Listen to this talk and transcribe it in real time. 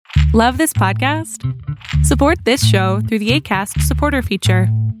Love this podcast? Support this show through the Acast supporter feature.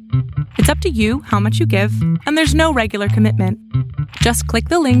 It's up to you how much you give, and there's no regular commitment. Just click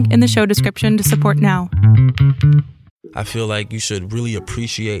the link in the show description to support now. I feel like you should really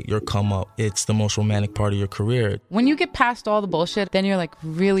appreciate your come up. It's the most romantic part of your career. When you get past all the bullshit, then you're like,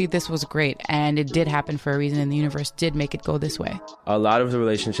 really, this was great. And it did happen for a reason, and the universe did make it go this way. A lot of the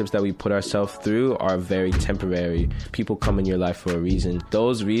relationships that we put ourselves through are very temporary. People come in your life for a reason.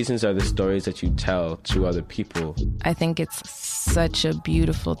 Those reasons are the stories that you tell to other people. I think it's such a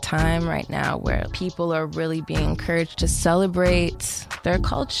beautiful time right now where people are really being encouraged to celebrate their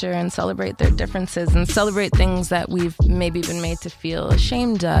culture and celebrate their differences and celebrate things that we've maybe been made to feel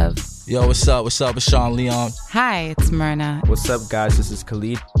ashamed of. Yo, what's up? What's up? It's Sean Leon. Hi, it's Myrna. What's up, guys? This is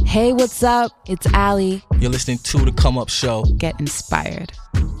Khalid. Hey, what's up? It's Ali. You're listening to The Come Up Show. Get inspired.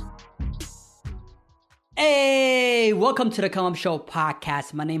 Hey, welcome to the Come Up Show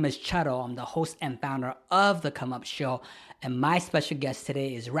podcast. My name is Chado. I'm the host and founder of the Come Up Show. And my special guest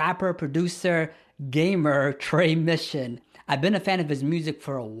today is rapper, producer, gamer, Tre Mission. I've been a fan of his music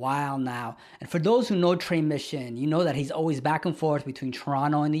for a while now. And for those who know Tre Mission, you know that he's always back and forth between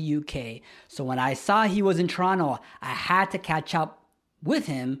Toronto and the UK. So when I saw he was in Toronto, I had to catch up with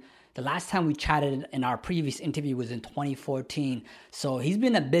him. The last time we chatted in our previous interview was in 2014. So he's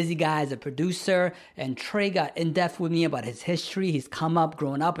been a busy guy as a producer, and Tre got in-depth with me about his history. He's come up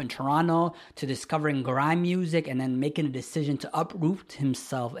growing up in Toronto to discovering grime music and then making a decision to uproot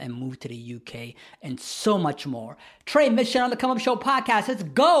himself and move to the UK and so much more. Tre Mission on the Come Up Show podcast. Let's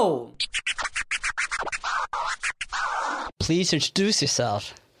go! Please introduce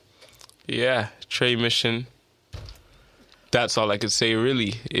yourself. Yeah, Tre Mission. That's all I could say,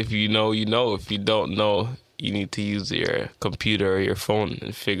 really. If you know, you know. If you don't know, you need to use your computer or your phone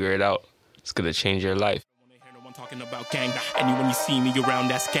and figure it out. It's going to change your life. Talking about gang, and when you see me around,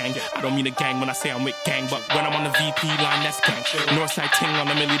 that's gang. I don't mean a gang when I say I'm with gang, but when I'm on the VP line, that's gang. Northside ting on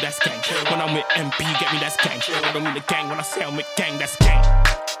the milli, that's gang. When I'm with MP, get me, that's gang. I don't mean a gang when I say I'm with gang, that's gang.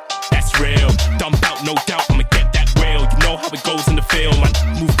 That's real. Dump out, no doubt, I'ma get that real. You know how it goes in the film.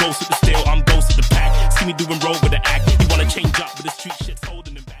 I move ghost with the steel, I'm ghost with the pack. See me doing roll with the act. You wanna change up, but the street shit's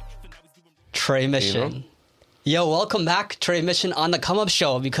holding him back. Tre Mission. Yo, welcome back, Tre Mission on the Come Up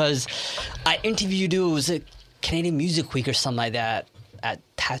Show, because I interviewed you, was it Canadian Music Week or something like that, at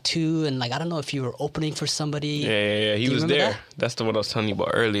Tattoo, and like I don't know if you were opening for somebody. Yeah. He was there. That's the one I was telling you about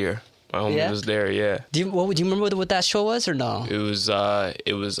earlier. My homie was there. Yeah. Do you remember what that show was or no? It was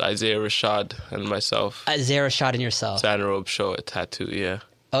Isaiah Rashad and myself. Isaiah Rashad and yourself. Anaerobe show at Tattoo. Yeah.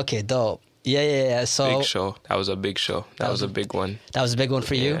 Okay, dope. Yeah. So big show. That was a big show. That was a big one. That was a big one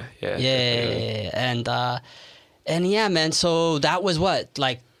for you. Yeah. And yeah, man. So that was what,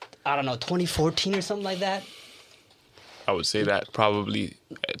 like, I don't know, 2014 or something like that. I would say that probably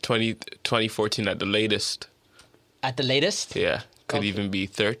 2014 at the latest. At the latest? Yeah. Could even be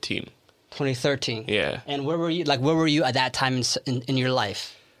 13. 2013. Yeah. And where were you at that time in your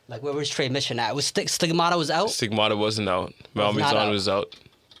life? Like, where was Tre Mission at? Was Stigmata was out? Stigmata wasn't out. Malmaison was out.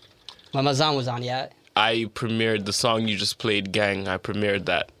 Malmaison was on, yeah. I premiered the song you just played, Gang. I premiered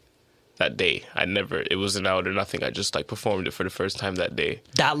that day. It wasn't out or nothing. I just like performed it for the first time that day.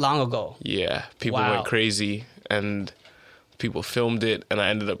 That long ago? Yeah. People went crazy and people filmed it, and I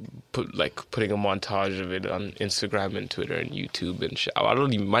ended up putting a montage of it on Instagram and Twitter and YouTube and shit.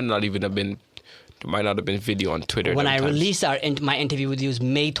 Might not have been video on Twitter. When I released my interview with you, it was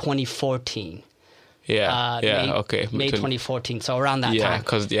May 2014. Okay. May 2014, so around that time. Yeah,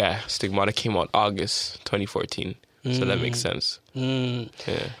 because Stigmata came out August 2014, so that makes sense.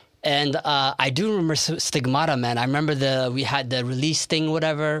 Yeah. And I do remember Stigmata, man. I remember we had the release thing,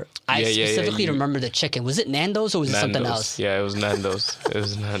 whatever. I specifically remember the chicken. Was it Nando's or was it something else? Yeah, it was Nando's.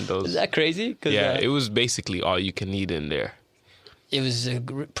 Is that crazy? Yeah, it was basically all you can eat in there. It was a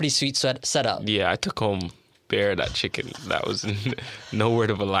pretty sweet setup. Yeah, I took home that chicken. That was no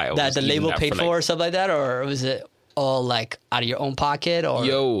word of a lie. That the label paid for or something like that? Or was it all like out of your own pocket? Or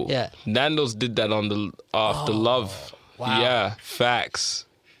Nando's did that off the love. Wow. Yeah, facts.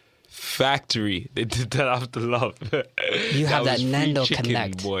 Factory. They did that off the love. You have that Nando chicken,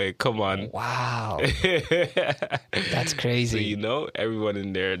 connect. Boy, come on. Wow. That's crazy. So, everyone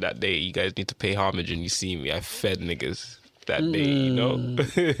in there that day, you guys need to pay homage, and you see me. I fed niggas that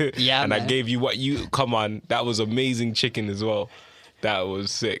day, Yeah, and man. I gave you come on. That was amazing chicken as well. That was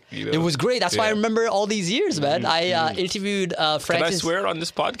sick. It was great. That's why I remember all these years, man. I interviewed Francis. Can I swear on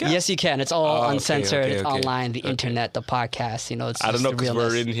this podcast? Yes, you can. It's all uncensored. Okay. It's online, the internet, the podcast. It's I don't know because we're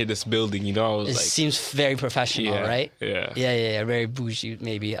realness. in here, this building. I was it seems very professional, right? Yeah. Very bougie,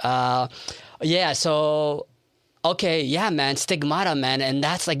 maybe. So Okay, yeah, man, Stigmata, man, and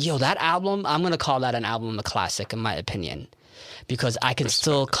that's like, yo, that album, I'm gonna call that an album a classic in my opinion, because I can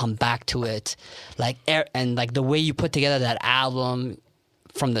still come back to it, like, and like the way you put together that album,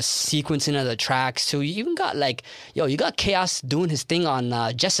 from the sequencing of the tracks to you even got like, yo, you got Chaos doing his thing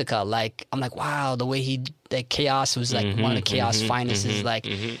on Jessica. Like, I'm like, wow, the way Chaos was like one of the Chaos finest is like,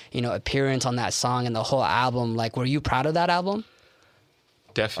 you know, appearance on that song and the whole album. Like, were you proud of that album?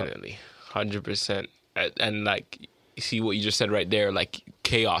 Definitely, 100%. And like, you see what you just said right there, like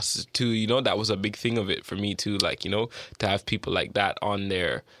Chaos too, you know, that was a big thing of it for me too. Like, you know, to have people like that on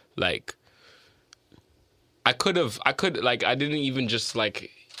there, like, I didn't even just like,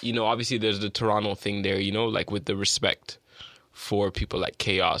 you know, obviously there's the Toronto thing there, you know, like with the respect for people like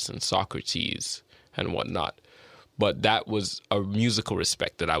Chaos and Socrates and whatnot. But that was a musical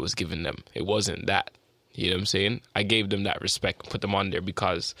respect that I was giving them. It wasn't that. You know what I'm saying? I gave them that respect, put them on there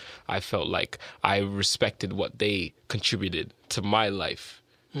because I felt like I respected what they contributed to my life,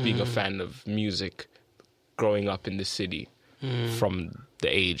 being a fan of music, growing up in the city from the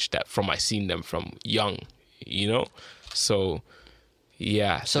age that I seen them from young, you know? So,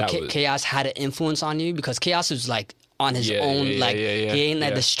 yeah. So Chaos had an influence on you? Because Chaos was like on his own, he ain't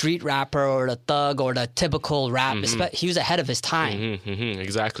like the street rapper or the thug or the typical rap. He was ahead of his time.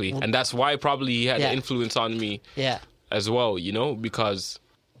 Exactly. And that's why probably he had an influence on me as well, you know, because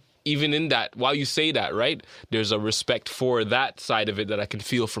even in that, while you say that, right, there's a respect for that side of it that I can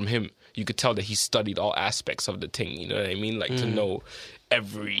feel from him. You could tell that he studied all aspects of the thing, you know what I mean? Like to know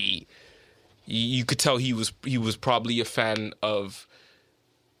every... You could tell he was probably a fan of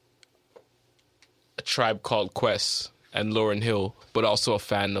A Tribe Called Quest and Lauryn Hill, but also a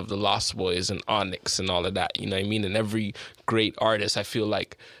fan of the Lost Boys and Onyx and all of that, you know what I mean? And every great artist, I feel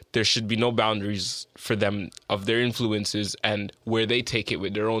like there should be no boundaries for them of their influences and where they take it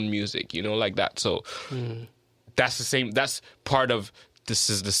with their own music, you know, like that. So that's part of, this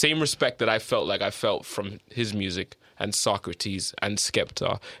is the same respect that I felt from his music and Socrates and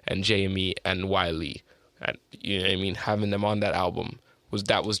Skepta and JME and Wiley, and you know what I mean, having them on that album was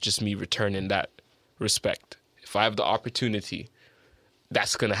just me returning that respect. If I have the opportunity,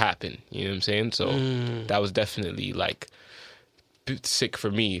 that's gonna happen. You know what I'm saying? So that was definitely like sick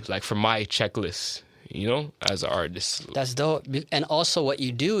for me, like for my checklist, you know, as an artist. That's dope. And also what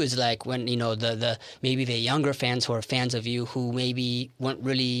you do is like when, you know, the maybe the younger fans who are fans of you who maybe weren't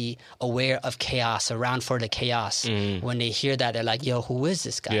really aware of Chaos, around for the Chaos, when they hear that, they're like, yo, who is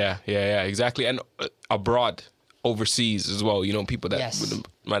this guy? Yeah, exactly. And abroad, overseas as well, you know, people that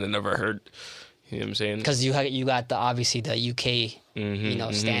might have never heard. You know what I'm saying? Because you got obviously the UK, you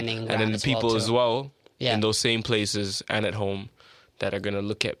know, standing and then the people as well in those same places and at home that are going to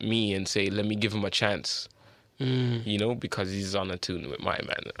look at me and say, let me give him a chance, you know, because he's on a tune with my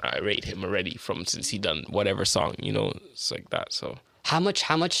man. I rate him already since he done whatever song, you know, it's like that. So how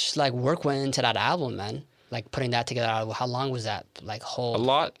much like work went into that album, man? Like putting that together, how long was that? Like whole... A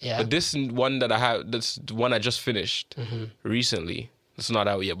lot. Yeah. But this one that I have, this one I just finished recently. It's not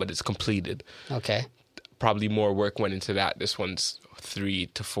out yet, but it's completed. Okay. Probably more work went into that. This one's 3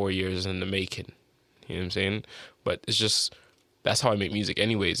 to 4 years in the making. You know what I'm saying? But it's just, that's how I make music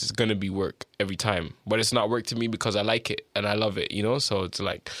anyways. It's going to be work every time. But it's not work to me because I like it and I love it, you know? So it's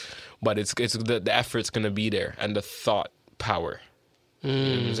like, but it's the effort's going to be there and the thought power. You know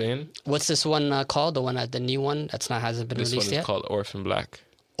what I'm saying? What's this one called? The new one hasn't been released yet? This one is called Orphan Black.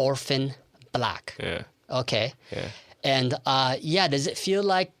 Orphan Black. Yeah. Okay. Yeah. And does it feel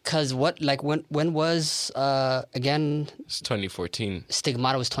like, because when was again? It's 2014.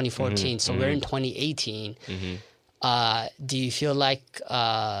 Stigmata was 2014, so we're in 2018. Do you feel like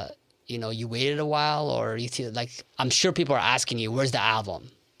you know, you waited a while, or you feel like, I'm sure people are asking you, where's the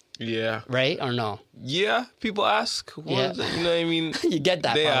album? Yeah. Right or no? Yeah, people ask. You know what I mean? You get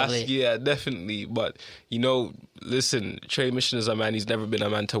that. They probably. ask, yeah, definitely. But you know, listen, Tre Mission is a man. He's never been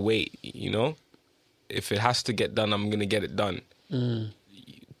a man to wait. You know. If it has to get done, I'm going to get it done.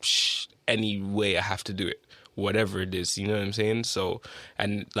 Any way I have to do it. Whatever it is, you know what I'm saying? So,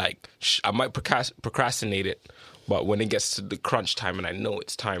 and like, I might procrastinate it, but when it gets to the crunch time and I know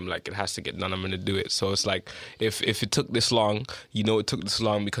it's time, like it has to get done, I'm going to do it. So it's like, if it took this long, you know it took this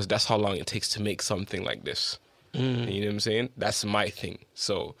long because that's how long it takes to make something like this. You know what I'm saying? That's my thing.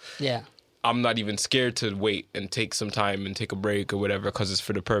 So, yeah. I'm not even scared to wait and take some time and take a break or whatever because it's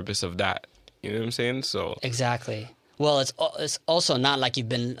for the purpose of that. You know what I'm saying? So exactly. Well, it's also not like you've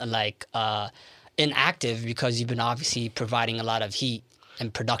been like inactive, because you've been obviously providing a lot of heat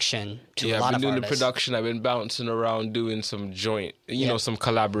and production to a lot of artists. Yeah, I've been doing the production. I've been bouncing around doing some joint, you know, some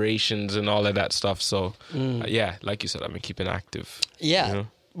collaborations and all of that stuff. So yeah, like you said, I've been keeping active. Yeah. You know?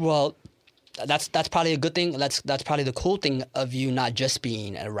 Well, that's probably a good thing. That's probably the cool thing of you not just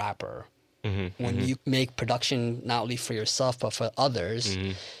being a rapper. When you make production not only for yourself but for others,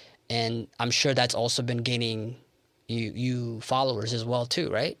 and I'm sure that's also been gaining you followers as well too,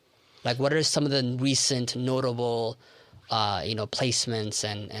 right? Like, what are some of the recent notable, placements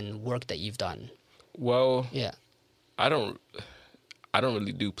and work that you've done? Well, Yeah, I don't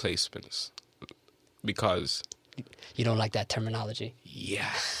really do placements because you don't like that terminology.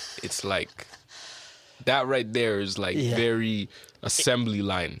 Yeah, it's like that right there is like very assembly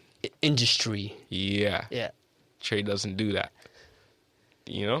line industry. Yeah, Yeah. Tre doesn't do that.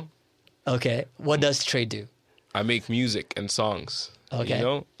 You know? Okay. What does Tre do? I make music and songs. Okay. You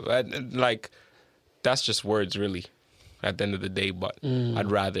know? Like, that's just words, really, at the end of the day, but I'd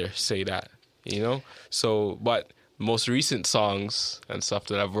rather say that, you know? So, but most recent songs and stuff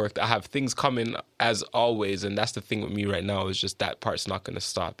that I've worked, I have things coming as always, and that's the thing with me right now, is just that part's not going to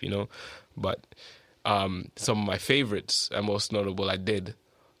stop, you know? But some of my favorites and most notable, I did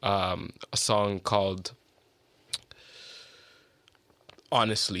a song called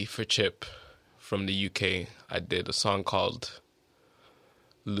Honestly for Chip from the UK. I did a song called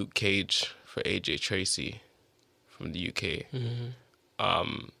Luke Cage for AJ Tracy from the UK.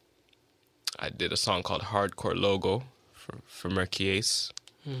 I did a song called Hardcore Logo for Merkies,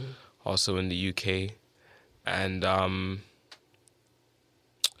 also in the UK. And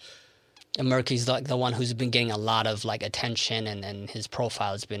Murky's like the one who's been getting a lot of like attention, and his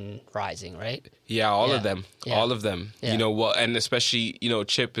profile has been rising, right? Yeah, all of them. Yeah. All of them. Yeah. You know, well, and especially, you know,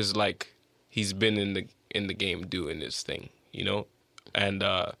 Chip is like, he's been in the game doing his thing, you know? And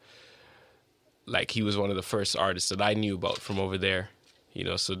like, he was one of the first artists that I knew about from over there, you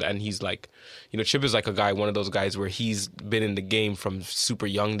know? So then he's like, you know, Chip is like a guy, one of those guys where he's been in the game from super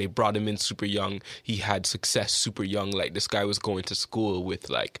young. They brought him in super young. He had success super young. Like, this guy was going to school with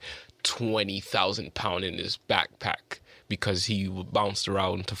like 20,000 pound in his backpack because he bounced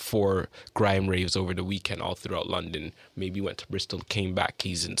around to 4 grime raves over the weekend all throughout London. Maybe went to Bristol, came back.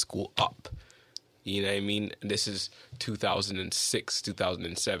 He's in school up. You know what I mean? And this is 2006,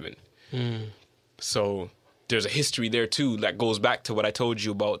 2007. So there's a history there too that goes back to what I told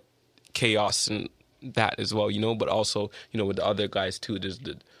you about chaos and that as well, you know, but also, you know, with the other guys too, there's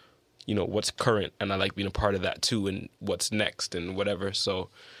the, you know, what's current, and I like being a part of that too, and what's next and whatever. So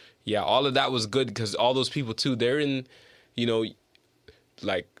yeah, all of that was good because all those people too, they're in, you know,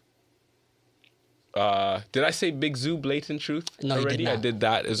 like, did I say Big Zoo, Blatant Truth No, already? you did not. I did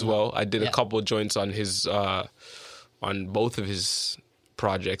that as well. I did Yeah. a couple of joints on his, on both of his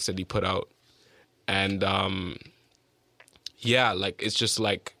projects that he put out. And, yeah, like, it's just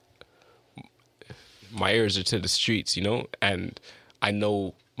like, my ears are to the streets, you know? And I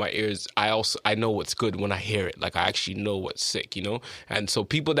know my ears, I know what's good when I hear it. Like, I actually know what's sick, you know? And so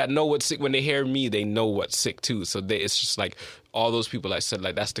people that know what's sick, when they hear me, they know what's sick too. So it's just like, all those people I said,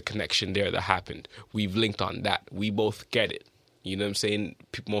 like, that's the connection there that happened. We've linked on that. We both get it. You know what I'm saying?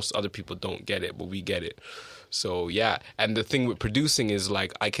 Most other people don't get it, but we get it. So, yeah. And the thing with producing is,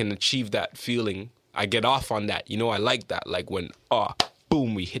 like, I can achieve that feeling. I get off on that. You know, I like that. Like, when,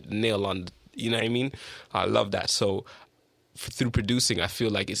 boom, we hit the nail on, you know what I mean? I love that. So, through producing, I feel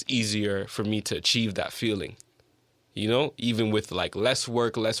like it's easier for me to achieve that feeling, you know, even with like less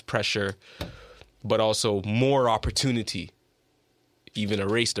work, less pressure, but also more opportunity, even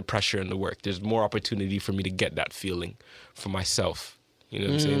erase the pressure and the work. There's more opportunity for me to get that feeling for myself. You know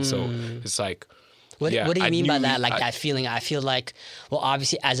what I'm saying? So it's like, What do you mean by that? Like, that feeling? I feel like, well,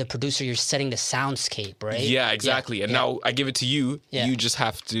 obviously, as a producer, you're setting the soundscape, right? Yeah, exactly. Yeah. And now I give it to you. Yeah. You just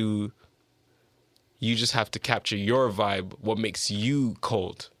have to capture your vibe, what makes you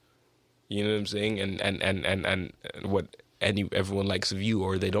cold. You know what I'm saying? And what everyone likes of you,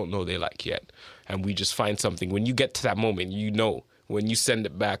 or they don't know they like yet. And we just find something. When you get to that moment, you know, when you send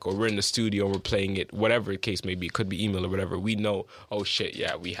it back, or we're in the studio and we're playing it, whatever the case may be, it could be email or whatever, we know, oh shit,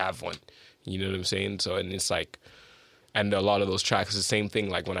 yeah, we have one. You know what I'm saying? So, and it's like, and a lot of those tracks, the same thing.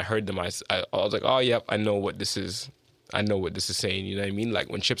 Like, when I heard them, I was like, oh, yep, I know what this is. I know what this is saying. You know what I mean? Like,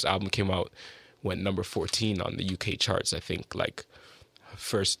 when Chip's album came out, went number 14 on the UK charts, I think. Like,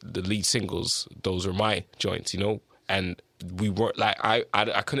 first, the lead singles, those were my joints, you know? And we weren't, like, I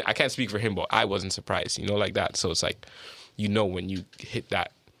can't speak for him, but I wasn't surprised, you know, like that. So it's like, you know, when you hit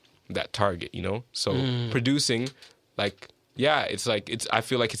that target, you know? So producing, like, yeah, it's like, I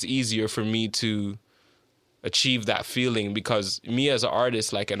feel like it's easier for me to achieve that feeling, because me as an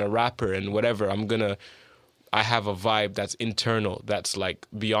artist, like, and a rapper and whatever, I have a vibe that's internal, that's like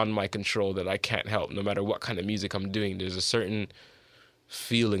beyond my control, that I can't help. No matter what kind of music I'm doing, there's a certain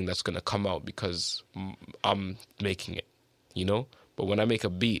feeling that's going to come out because I'm making it, you know? But when I make a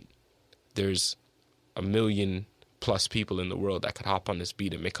beat, there's 1 million plus people in the world that could hop on this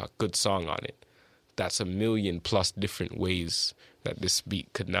beat and make a good song on it. That's 1 million plus different ways that this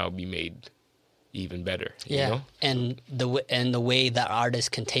beat could now be made even better. Yeah, you know? and the way that artists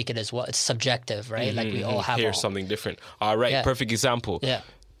can take it as well, it's subjective, right? Like we all have hear something different. All right, perfect example. Yeah,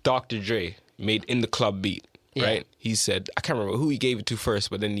 Dr. Dre made In the Club beat. Right? He said, I can't remember who he gave it to first,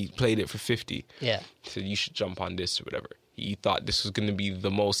 but then he played it for 50. Yeah. He said, you should jump on this or whatever. He thought this was going to be the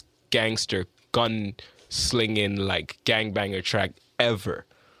most gangster, gun-slinging, like, gangbanger track ever.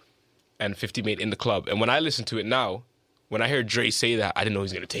 And 50 made In the Club. And when I listen to it now, when I hear Dre say that, I didn't know he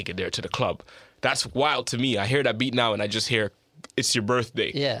was going to take it there to the club. That's wild to me. I hear that beat now and I just hear, it's your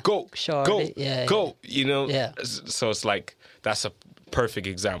birthday. Yeah. Go, sure. go, yeah, go. You know? Yeah. So it's like, that's a perfect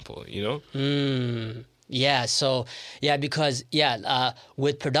example, you know? Yeah, so, because,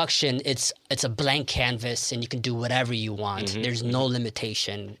 with production, it's a blank canvas and you can do whatever you want. There's no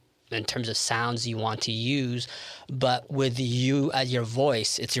limitation in terms of sounds you want to use. But with you as your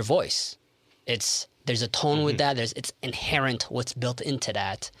voice, it's your voice. There's a tone with that. It's inherent what's built into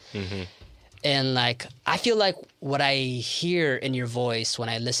that. And, like, I feel like what I hear in your voice when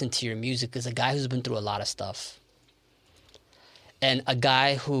I listen to your music is a guy who's been through a lot of stuff. And a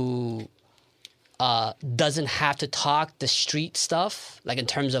guy who... doesn't have to talk the street stuff, like in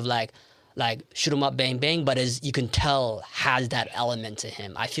terms of like shoot 'em up, bang bang, but you can tell has that element to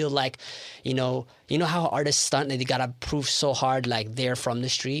him. I feel like, you know how artists stunt and they gotta prove so hard like they're from the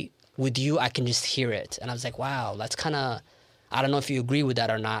street. With you, I can just hear it, and I was like, wow, that's kind of, I don't know if you agree with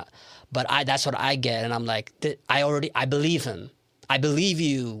that or not, but that's what I get, and I'm like, I believe him. I believe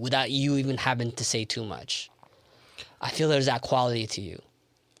you without you even having to say too much. I feel there's that quality to you.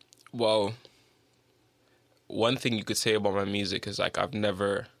 Well, one thing you could say about my music is like I've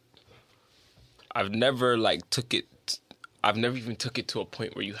never like I've never even took it to a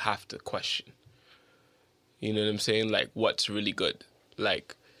point where you have to question. You know what I'm saying? Like what's really good.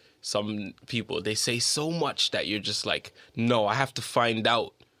 Like some people, they say so much that you're just like, no, I have to find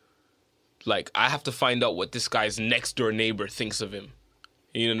out. Like I have to find out what this guy's next door neighbor thinks of him.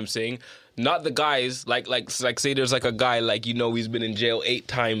 You know what I'm saying? Not the guys like say there's like a guy like, you know, he's been in jail 8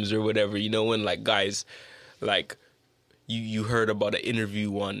 times or whatever, you know, when like guys like you heard about an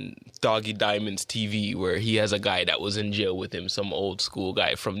interview on Doggy Diamond's TV where he has a guy that was in jail with him, some old school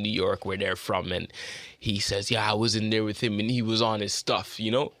guy from New York where they're from, and he says, yeah, I was in there with him and he was on his stuff, you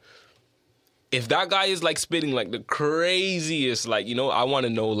know? If that guy is like spitting like the craziest, like, you know, I want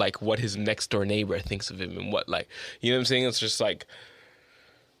to know like what his next door neighbor thinks of him and what, like, you know what I'm saying? It's just like,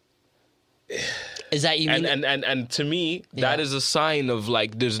 is that you mean? And to me, that is a sign of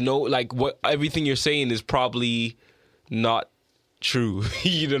like there's no like what everything you're saying is probably not true.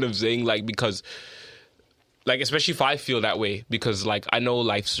 You know what I'm saying? Like because like especially if I feel that way because like I know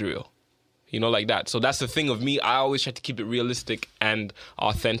life's real. You know, like that. So that's the thing of me. I always try to keep it realistic and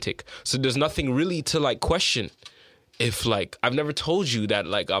authentic. So there's nothing really to like question. If like I've never told you that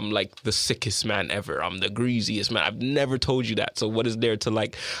like I'm like the sickest man ever, I'm the greasiest man. I've never told you that. So what is there to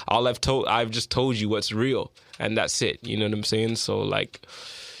like? I've just told you what's real, and that's it. You know what I'm saying? So like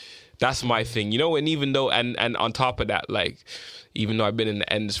that's my thing, you know. And even though and on top of that, like even though I've been in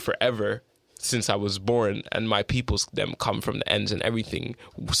the ends forever since I was born, and my peoples them come from the ends and everything,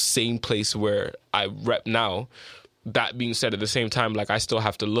 same place where I rep now. That being said, at the same time, like I still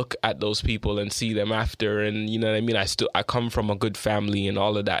have to look at those people and see them after, and you know what I mean. I come from a good family and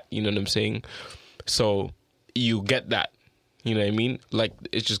all of that. You know what I'm saying? So you get that. You know what I mean? Like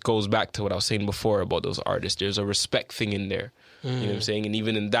it just goes back to what I was saying before about those artists. There's a respect thing in there. You know what I'm saying? And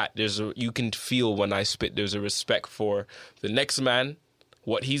even in that, you can feel when I spit. There's a respect for the next man,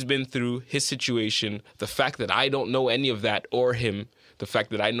 what he's been through, his situation, the fact that I don't know any of that or him, the fact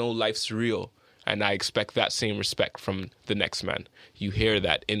that I know life's real. And I expect that same respect from the next man. You hear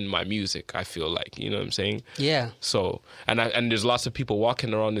that in my music, I feel like, you know what I'm saying? Yeah. So, and there's lots of people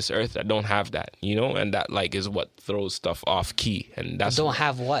walking around this earth that don't have that, you know? And that, like, is what throws stuff off key. And that's... Don't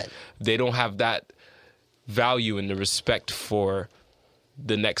have what? They don't have that value and the respect for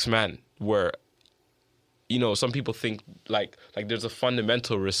the next man. Where, you know, some people think, like there's a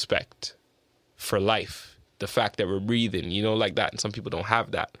fundamental respect for life. The fact that we're breathing, you know, like that. And some people don't have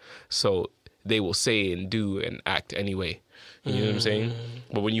that. So... they will say and do and act anyway. You know what I'm saying?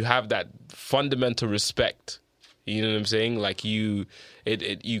 But when you have that fundamental respect, you know what I'm saying? Like you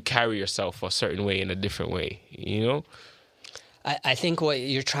carry yourself a certain way in a different way, you know? I think what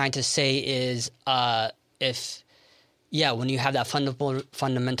you're trying to say is when you have that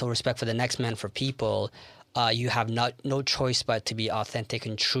fundamental respect for the next man, for people, you have no choice but to be authentic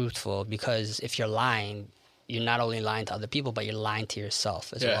and truthful, because if you're lying, you're not only lying to other people, but you're lying to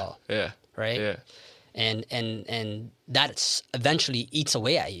yourself as well. Yeah. right? Yeah. And that eventually eats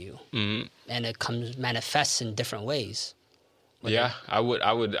away at you, Mm-hmm. and it manifests in different ways. Yeah, I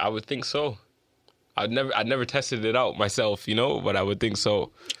would think so. I'd never tested it out myself, you know, but I would think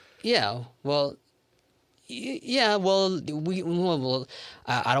so. Yeah, well, I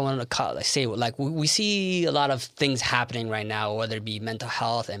don't want to say like we see a lot of things happening right now, whether it be mental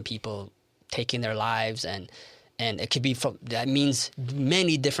health and people taking their lives, and it could be that means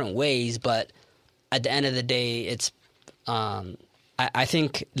many different ways, but at the end of the day, it's I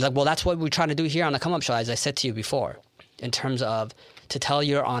think like, well, that's what we're trying to do here on the Come Up Show, as I said to you before, in terms of to tell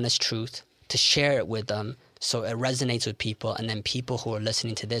your honest truth, to share it with them so it resonates with people, and then people who are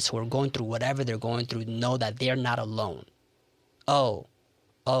listening to this, who are going through whatever they're going through, know that they're not alone. Oh,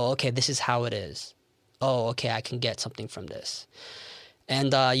 okay, this is how it is. Oh, okay, I can get something from this.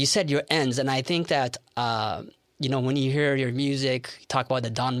 And you said your ends, and I think that, you know, when you hear your music, you talk about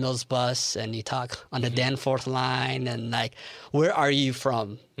the Don Mills bus, and you talk on the Danforth line, and like, where are you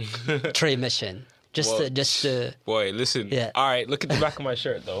from? Tre Mission. Boy, listen. Yeah. All right, look at the back of my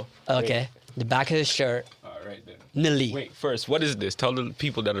shirt, though. Okay. The back of his shirt. All right, then. Millie. Wait, first, what is this? Tell the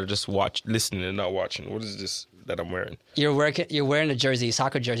people that are just listening and not watching. What is this that I'm wearing? You're wearing a jersey,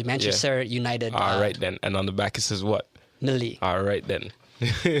 soccer jersey, Manchester United. All right, then. And on the back it says what? Millie. All right, then.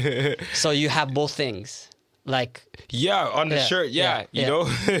 So you have both things. Like, yeah, on the shirt, you know.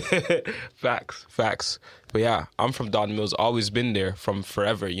 Facts. But yeah, I'm from Don Mills, always been there from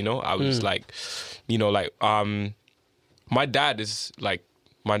forever, you know. I was like, you know, like my dad is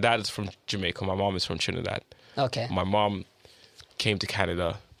from Jamaica, my mom is from Trinidad. Okay. My mom came to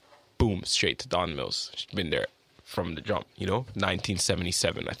Canada, boom, straight to Don Mills. She's been there from the jump, you know.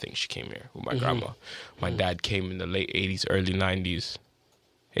 1977, I think she came here with my grandma. My dad came in the late 80s, early 90s.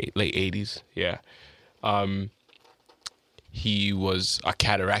 Late 80s, yeah. He was a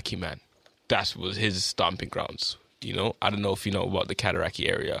Cataraqui man. That was his stomping grounds, you know. I don't know if you know about the Cataraqui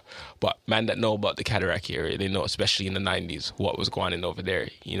area, but man that know about the Cataraqui area, they know, especially in the 90s, what was going on over there,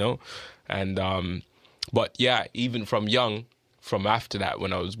 you know. And but yeah, even from after that,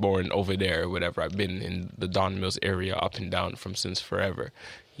 when I was born over there or whatever, I've been in the Don Mills area up and down from since forever,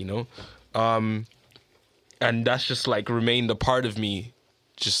 you know. And that's just like remained a part of me,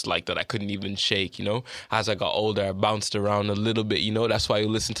 just like that I couldn't even shake, you know. As I got older, I bounced around a little bit, you know. That's why you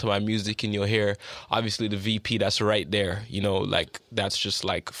listen to my music and you'll hear, obviously, the VP that's right there, you know. Like, that's just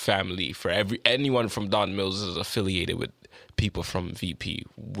like family. For anyone from Don Mills is affiliated with people from VP,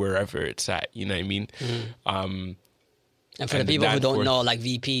 wherever it's at, you know what I mean? And for the people who don't know, like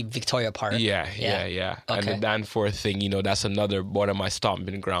VP, Victoria Park. Yeah. Okay. And the Danforth thing, you know, that's another one of my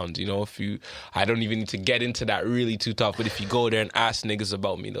stomping grounds, you know. I don't even need to get into that really too tough, but if you go there and ask niggas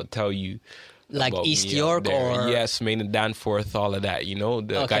about me, they'll tell you. Like East York or? Yes, Main and Danforth, all of that, you know.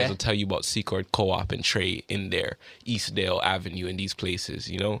 The guys will tell you about Secord Co-op and Tre in there, Eastdale Avenue and these places,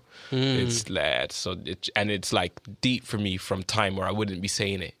 you know. It's that. So it's like deep for me from time where I wouldn't be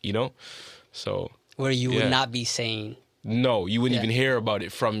saying it, you know. So. Where you would not be saying. No, you wouldn't even hear about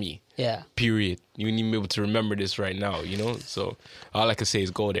it from me. Yeah. Period. You wouldn't even be able to remember this right now, you know? So all I can say is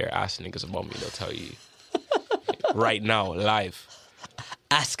go there, ask niggas about me. They'll tell you right now, live.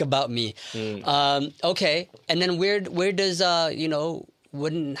 Ask about me. Okay. And then where does, you know,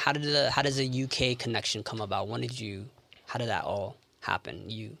 how does the UK connection come about? How did that all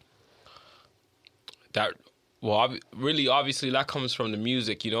happen? Really, obviously, that comes from the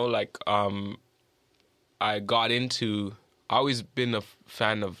music, you know? Like, I always been a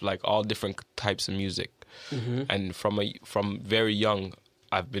fan of like all different types of music, and from very young,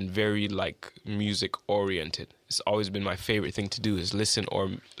 I've been very like music oriented. It's always been my favorite thing to do is listen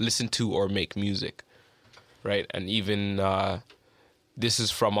to or make music, right? And even this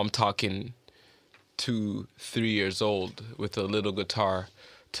is I'm talking 2-3 years old with a little guitar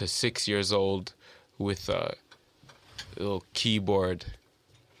to 6 years old with a little keyboard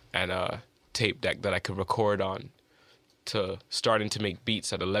and a tape deck that I could record on, to starting to make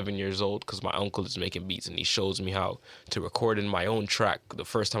beats at 11 years old because my uncle is making beats and he shows me how to record in my own track. The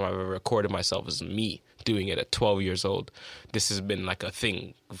first time I've ever recorded myself is me doing it at 12 years old. This has been like a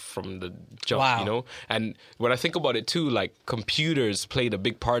thing from the jump, you know? And when I think about it too, like computers played a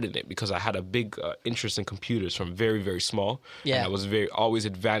big part in it because I had a big interest in computers from very, very small. Yeah. And I was always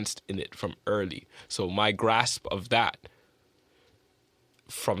advanced in it from early. So my grasp of that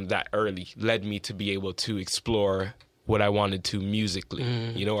from that early led me to be able to explore what I wanted to musically,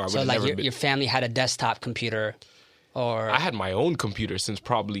 you know. So like your family had a desktop computer, or I had my own computer since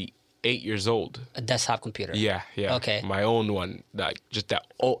probably 8 years old. A desktop computer. Yeah. Okay. My own one.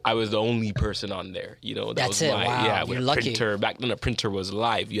 I was the only person on there. You know, that That's was it. my Wow. with You're a lucky. printer. Back then, a printer was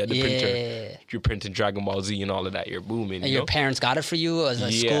live. You had the printer. You're printing Dragon Ball Z and all of that. You're booming. And your parents got it for you as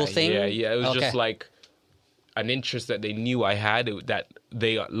a school thing? Yeah. It was just like an interest that they knew I had.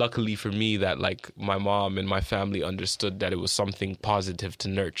 Luckily for me, that like my mom and my family understood that it was something positive to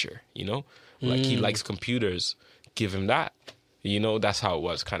nurture. You know, like he likes computers, give him that. You know, that's how it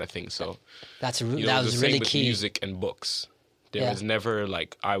was, kind of thing. So that was the same really with key. music and books. There was never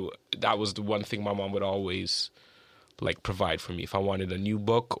like that was the one thing my mom would always like provide for me. If I wanted a new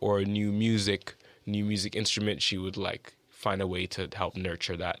book or a new music instrument, she would like find a way to help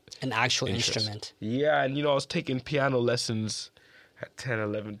nurture that. An actual interest. instrument. Yeah, and I was taking piano lessons at 10,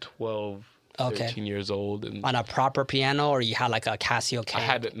 11, 12, 13 years old. And on a proper piano, or you had like a Casio I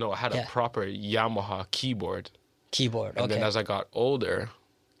had a proper Yamaha keyboard. And then as I got older,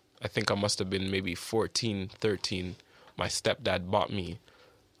 I think I must have been maybe 14, 13, my stepdad bought me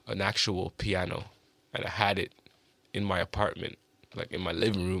an actual piano, and I had it in my apartment, like in my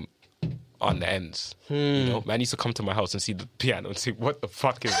living room, on the ends. You know, man used to come to my house and see the piano and say, "What the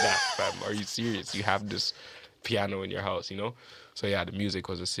fuck is that, fam? Are you serious? You have this piano in your house?" You know. So yeah, the music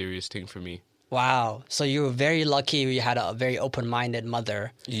was a serious thing for me. Wow. So you were very lucky. You had a very open-minded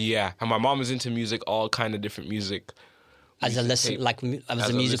mother. Yeah, and my mom was into music, all kind of different music. As a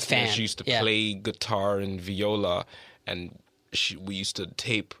music fan. She used to play guitar and viola, and we used to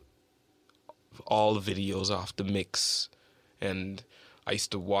tape all the videos off the mix, and I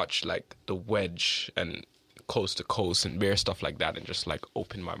used to watch like The Wedge and Coast to Coast and Bear, stuff like that, and just like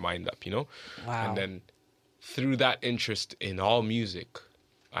open my mind up, you know? Wow. And then through that interest in all music,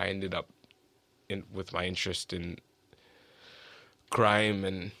 I ended up with my interest in grime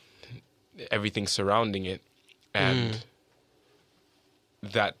and everything surrounding it, and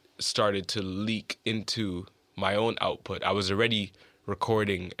that started to leak into my own output. I was already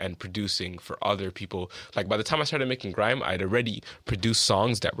recording and producing for other people. Like by the time I started making grime, I'd already produced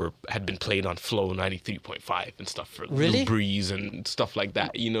songs that had been played on Flow 93.5 and stuff for Lou Breeze and stuff like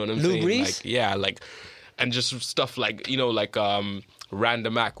that. You know what I'm saying? Lou Breeze? Like, yeah, like, and just stuff like, like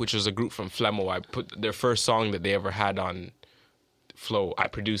Random Act, which was a group from Flemo. I put their first song that they ever had on Flow. I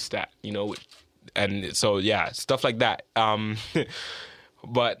produced that, and so yeah, stuff like that.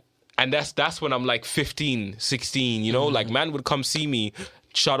 And that's when I'm like 15, 16, like man would come see me,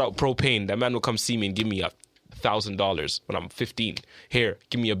 shout out Propane. That man would come see me and give me $1,000 when I'm 15. Here,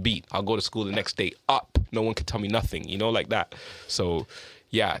 give me a beat. I'll go to school the next day up. No one can tell me nothing, like that. So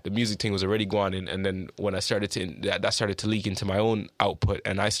yeah, the music thing was already going, and then when I started that started to leak into my own output,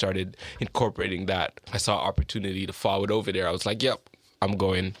 and I started incorporating that. I saw opportunity to forward over there. I was like, yep, I'm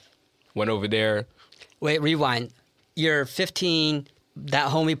going. Went over there. Wait, rewind. You're 15.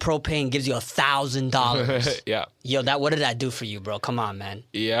 That homie Propane gives you $1,000. Yeah. Yo, what did that do for you, bro? Come on, man.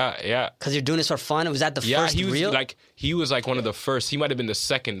 Yeah. Because you're doing this for fun? Was that the first real? He was like one of the first. He might have been the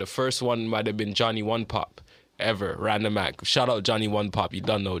second. The first one might have been Johnny One Pop ever. Random Act. Shout out Johnny One Pop. You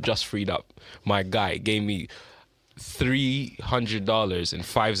don't know. Just freed up. My guy gave me $300 in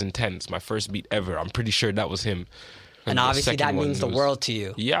 5s and 10s. My first beat ever. I'm pretty sure that was him. And obviously that means the world to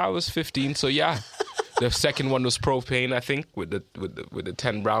you. Yeah, I was 15, so yeah. The second one was Propane, I think, with the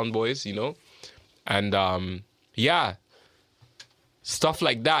 10 Brown Boys, and yeah, stuff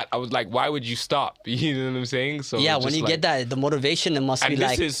like that. I was like, why would you stop? You know what I'm saying? So yeah, when you get that, the motivation, it must be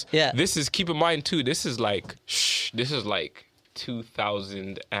like. This is keep in mind too. This is like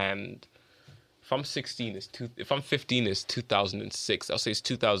 2000 and. If I'm 16, if I'm 15, it's 2006. I'll say it's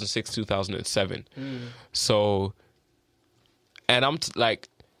 2006, 2007. So, and I'm like.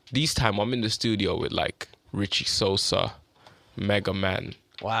 These time I'm in the studio with like Richie Sosa, Mega Man,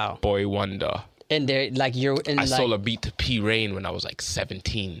 wow, Boy Wonder, and they're like I sold a beat to P Rain when I was like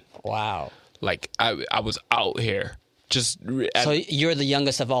 17. Wow, like I was out here just. So you're the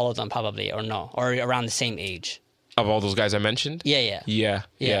youngest of all of them, probably, or no, or around the same age. Of all those guys I mentioned. Yeah.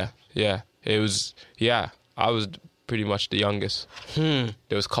 It was I was pretty much the youngest. There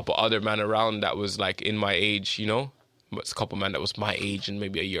was a couple other men around that was like in my age, But it's a couple men that was my age and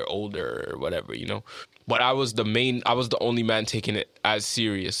maybe a year older or whatever, But I was the only man taking it as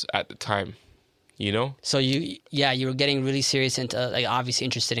serious at the time, So you were getting really serious into, like, obviously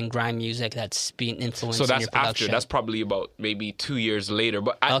interested in grime music that's being influenced in your production. That's probably about maybe 2 years later.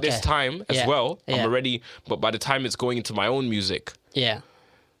 But at this time as well, I'm already, but by the time it's going into my own music,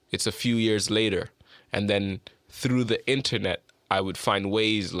 it's a few years later. And then through the internet, I would find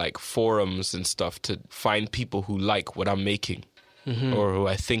ways like forums and stuff to find people who like what I'm making or who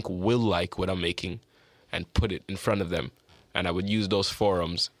I think will like what I'm making and put it in front of them. And I would use those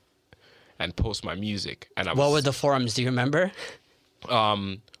forums and post my music. And what were the forums? Do you remember?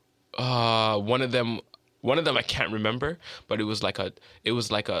 One of them I can't remember, but it was like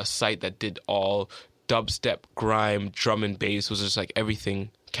a site that did all dubstep, grime, drum and bass. It was just like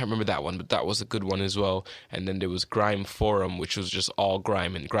everything. Can't remember that one, but that was a good one as well. And then there was Grime Forum, which was just all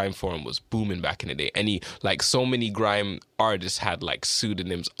grime, and Grime Forum was booming back in the day. So many grime artists had like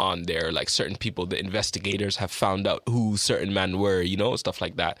pseudonyms on there, like certain people, the investigators have found out who certain men were, stuff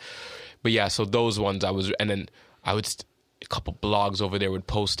like that. But yeah, so those ones a couple blogs over there would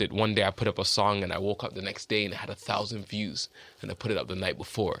post it. One day I put up a song and I woke up the next day and it had 1,000 views, and I put it up the night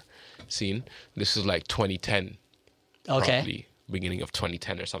before. Seen? This is like 2010. Okay. Probably. Beginning of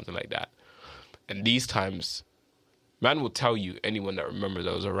 2010 or something like that. And these times, man will tell you, anyone that remembers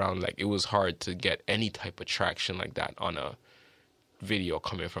that was around, like it was hard to get any type of traction like that on a video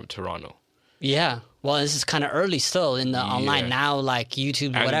coming from Toronto. Yeah. Well, this is kind of early still in the online now, like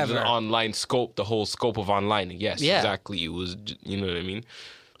YouTube, and whatever. The online scope, the whole scope of online. Yes, yeah. Exactly. It was, you know what I mean?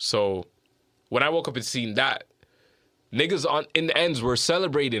 So when I woke up and seen that, niggas in the ends were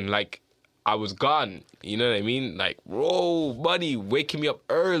celebrating like I was gone. You know what I mean? Like, whoa, buddy, waking me up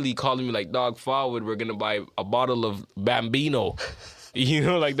early, calling me like, dog, forward, we're going to buy a bottle of Bambino.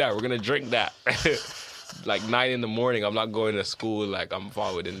 Like that. We're going to drink that. Like 9 in the morning, I'm not going to school. Like, I'm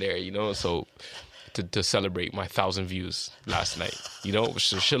forward in there, So to celebrate my 1,000 views last night,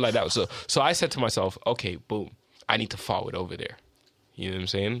 so shit like that. So I said to myself, okay, boom, I need to forward over there. You know what I'm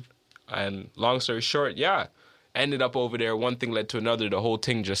saying? And long story short, yeah. Ended up over there. One thing led to another. The whole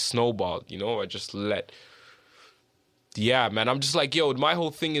thing just snowballed, I just yeah, man. I'm just like, my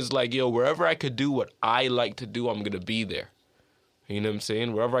whole thing is like, wherever I could do what I like to do, I'm going to be there. You know what I'm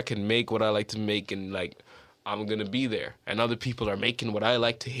saying? Wherever I can make what I like to make, and like, I'm going to be there. And other people are making what I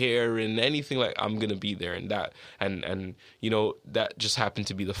like to hear, and anything, like, I'm going to be there. And that, and that just happened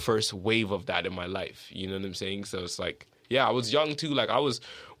to be the first wave of that in my life. You know what I'm saying? So it's like, yeah, I was young too. Like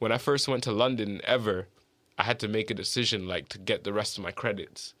when I first went to London ever, I had to make a decision, like, to get the rest of my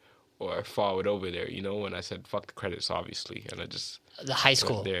credits or forward over there, when I said, fuck the credits, obviously. And I just... The high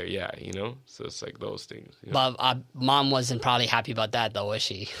school. There, yeah, So it's like those things. But mom wasn't probably happy about that, though, was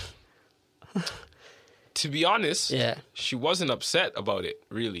she? To be honest, yeah, she wasn't upset about it,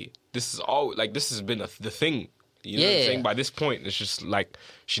 really. This has been the thing. You know what I'm saying? By this point, it's just like,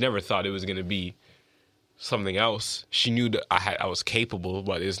 she never thought it was going to be something else. She knew that I was capable,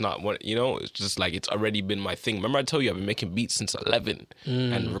 but it's not what, it's just like, it's already been my thing. Remember I told you I've been making beats since 11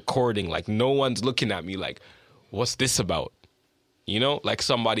 and recording. Like, no one's looking at me like, what's this about? Like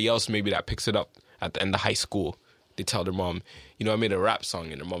somebody else maybe that picks it up at the end of high school. They tell their mom, I made a rap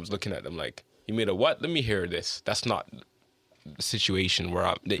song, and their mom's looking at them like, you made a what? Let me hear this. That's not the situation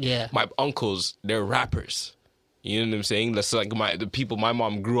where my uncles, they're rappers. You know what I'm saying? That's like the people my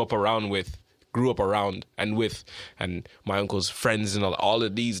mom grew up around and with, and my uncle's friends and all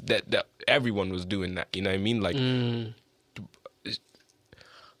of these, that everyone was doing that. You know what I mean? Like,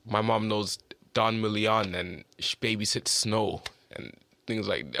 my mom knows Don Million and Babysit Snow and things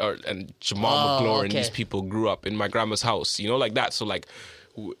like, and Jamal McGlure, and these people grew up in my grandma's house, like that. So like,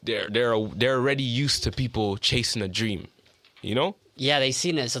 they're already used to people chasing a dream, Yeah, they've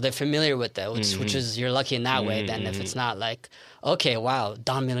seen it, so they're familiar with it, which is, you're lucky in that way. Then if it's not like, okay, wow,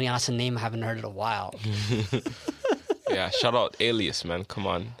 Don Million, that's a name I haven't heard in a while. Yeah, shout out Alias, man. Come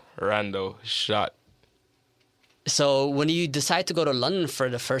on, Rando, shot. So when you decide to go to London for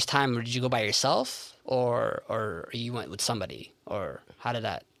the first time, did you go by yourself, or you went with somebody, or how did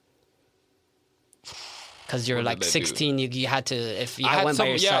that? Because you're like 16, you had to, if you went by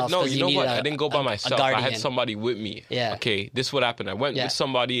yourself. Yeah, no, you know what? I didn't go by myself. I had somebody with me. Yeah. Okay, this is what happened. I went with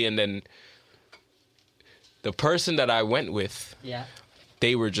somebody, and then the person that I went with,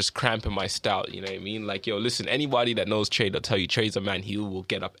 they were just cramping my style. You know what I mean? Like, listen, anybody that knows Tre, they'll tell you, Tre's a man. He will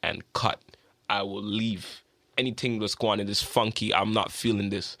get up and cut. I will leave. Anything that's going on this funky, I'm not feeling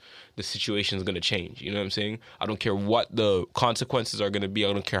this. The situation is going to change. You know what I'm saying? I don't care what the consequences are going to be.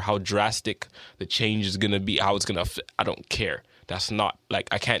 I don't care how drastic the change is going to be, how it's going to, I don't care. That's not, like,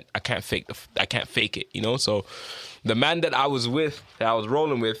 I can't fake it, So the man that I was with, that I was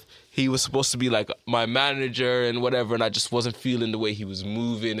rolling with, he was supposed to be like my manager and whatever, and I just wasn't feeling the way he was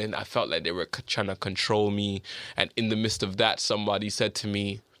moving, and I felt like they were trying to control me. And in the midst of that, somebody said to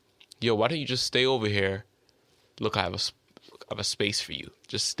me, yo, why don't you just stay over here? Look, I have a space for you.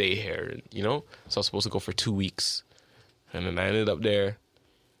 Just stay here, and, So I was supposed to go for 2 weeks, and then I ended up there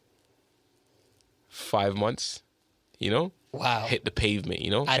 5 months. Wow. Hit the pavement.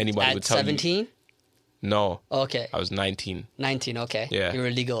 Anybody would tell 17? you. No. Okay. I was 19. 19. Okay. Yeah. You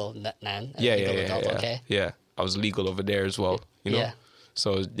were legal, man. Yeah. Adult, okay. Yeah. I was legal over there as well. Yeah.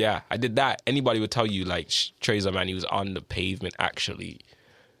 So, yeah, I did that. Anybody would tell you, like, Tre's a man, he was on the pavement, actually,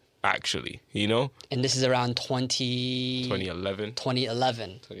 you know? And this is around 2011?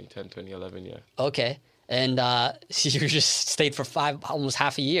 2010, 2011, yeah. Okay. And you just stayed for almost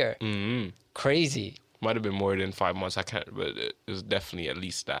half a year. Mm-hmm. Crazy. Might have been more than 5 months. I can't, but it was definitely at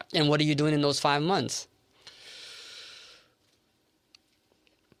least that. And what are you doing in those 5 months?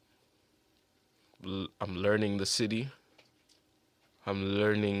 I'm learning the city. I'm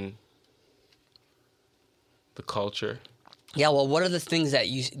learning the culture. Yeah, well, what are the things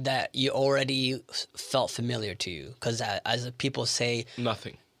that you already felt familiar to you? Because as people say,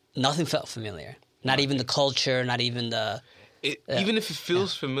 nothing felt familiar. Not even the culture, not even the. Even if it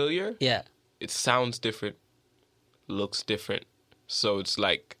feels familiar, it sounds different, looks different. So it's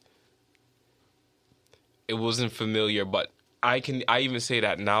like it wasn't familiar, but I even say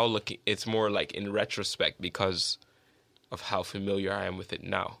that now. Looking, it's more like in retrospect because of how familiar I am with it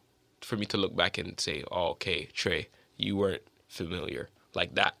now. For me to look back and say, "Oh, okay, Tre, you weren't familiar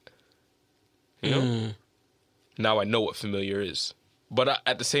like that." You know. Now I know what familiar is. But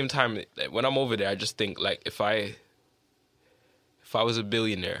at the same time, when I'm over there, I just think like if I was a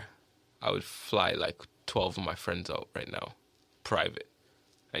billionaire, I would fly like 12 of my friends out right now, private.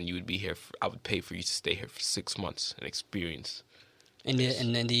 And you would be here. I would pay for you to stay here for 6 months and experience. In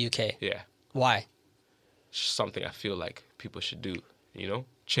the UK? Yeah. Why? It's just something I feel like people should do, you know?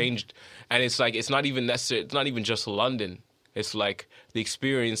 Changed. And it's like, it's not even necessary. It's not even just London. It's like the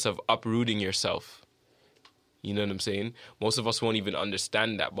experience of uprooting yourself. You know what I'm saying? Most of us won't even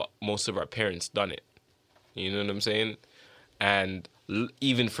understand that, but most of our parents done it. You know what I'm saying? And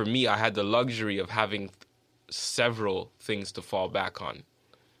even for me, I had the luxury of having several things to fall back on.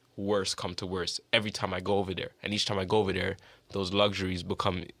 Worse come to worse every time I go over there. And each time I go over there, those luxuries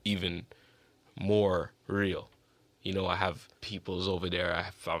become even more real. You know, I have peoples over there. I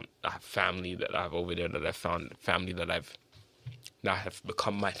have family that I have over there that I found, family that I've now have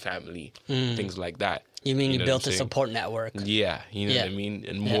become my family, things like that. You mean you built a support network? Yeah, you know what I mean?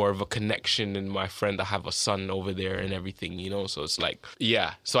 And more of a connection. And my friend, I have a son over there and everything, you know? So it's like,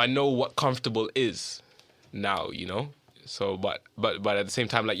 yeah. So I know what comfortable is now, you know? So, but at the same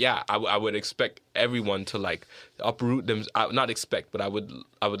time, like, yeah, I would expect everyone to like uproot them. Not expect, but I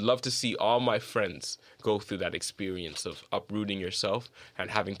would love to see all my friends go through that experience of uprooting yourself and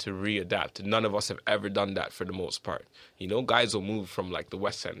having to readapt. None of us have ever done that for the most part. You know, guys will move from like the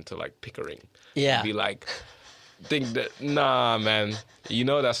West End to like Pickering. Yeah. Be like, think that, nah, man, you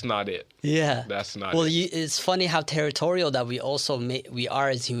know, that's not it. Yeah. That's not well, it. It's funny how territorial that we also we are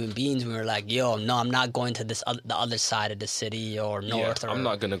as human beings. We're like, yo, no, I'm not going to the other side of the city or north. I'm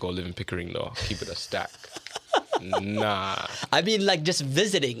not going to go live in Pickering, though. Keep it a stack. Nah. I mean, like, just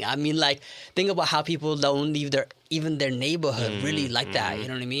visiting. I mean, like, think about how people don't leave their neighborhood really like that. You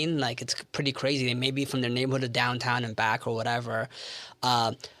know what I mean? Like, it's pretty crazy. They may be from their neighborhood to downtown and back or whatever.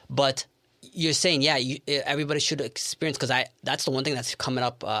 But you're saying, yeah, everybody should experience, because that's the one thing that's coming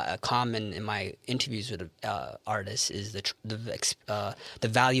up common in my interviews with artists is the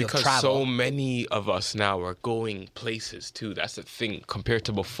value of travel. Because so many of us now are going places too. That's the thing compared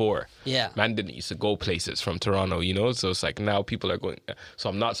to before. Yeah, man didn't used to go places from Toronto, you know. So it's like now people are going. So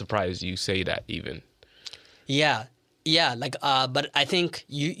I'm not surprised you say that even. Yeah. Yeah, like, but I think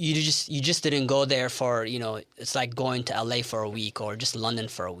you just didn't go there for, you know, it's like going to LA for a week or just London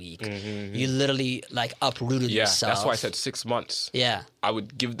for a week. You literally like uprooted yourself. Yeah, that's why I said 6 months. Yeah, I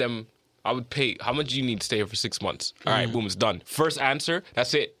would pay. How much do you need to stay here for 6 months? All right, boom, it's done. First answer,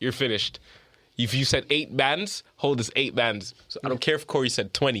 that's it. You're finished. If you said 8 bands, hold this 8 bands. So I don't care if Corey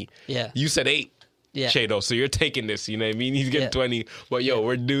said 20. Yeah, you said 8. Yeah, Shado, so you're taking this. You know what I mean? He's getting 20. But yo,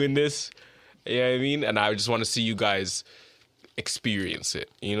 we're doing this. You know what I mean? And I just want to see you guys experience it,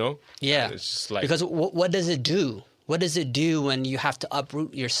 you know? Yeah. And it's just like... Because what does it do? What does it do when you have to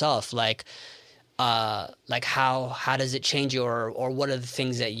uproot yourself? Like how does it change you, or what are the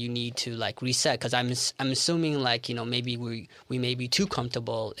things that you need to like reset? Because I'm assuming, like, you know, maybe we may be too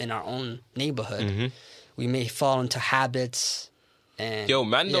comfortable in our own neighborhood. We may fall into habits. And yo,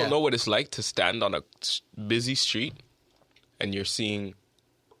 man, don't know what it's like to stand on a busy street and you're seeing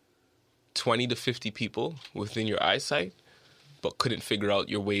 20 to 50 people within your eyesight, but couldn't figure out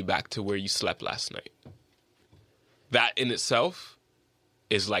your way back to where you slept last night. That in itself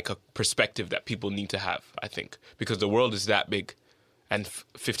is like a perspective that people need to have, I think, because the world is that big and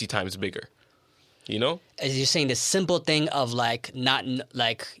 50 times bigger. You know? As you're saying, the simple thing of like not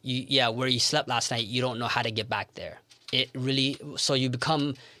like where you slept last night, you don't know how to get back there. It really, so you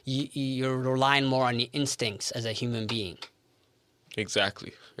become you're relying more on your instincts as a human being.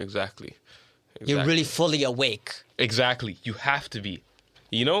 Exactly. You're really fully awake. Exactly. You have to be.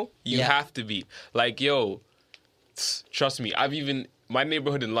 You know? You Yeah. have to be. Like, yo, trust me, my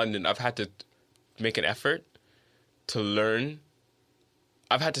neighborhood in London, I've had to make an effort to learn.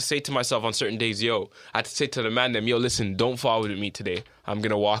 I've had to say to myself on certain days, yo, I had to say to the man, yo, listen, don't follow with me today. I'm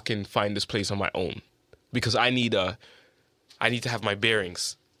going to walk and find this place on my own. Because I need to have my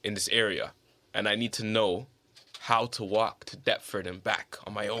bearings in this area. And I need to know how to walk to Deptford and back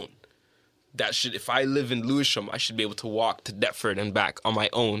on my own. If I live in Lewisham, I should be able to walk to Deptford and back on my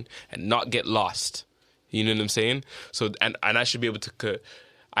own and not get lost. You know what I'm saying? So, and I should be able to,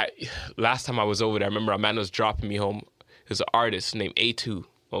 last time I was over there, I remember a man was dropping me home. There's an artist named A2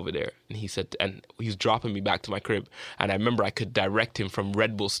 over there. And he said, and he was dropping me back to my crib. And I remember I could direct him from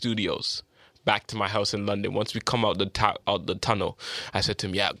Red Bull Studios back to my house in London. Once we come out the tunnel, I said to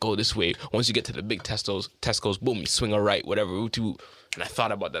him, yeah, go this way. Once you get to the big Tesco's, boom, you swing a right, whatever. And I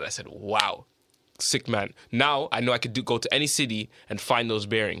thought about that. I said, wow, sick man. Now I know I could go to any city and find those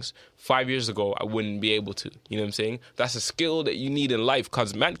bearings. 5 years ago, I wouldn't be able to. You know what I'm saying? That's a skill that you need in life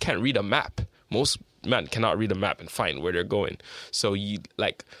because man can't read a map. Most man cannot read a map and find where they're going. So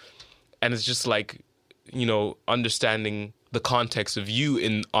and it's just like, you know, understanding the context of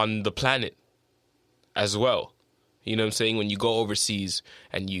you on the planet as well. You know what I'm saying? When you go overseas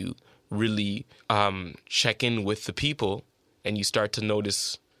and you really check in with the people and you start to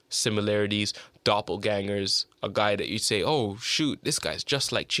notice similarities, doppelgangers, a guy that you say, oh, shoot, this guy's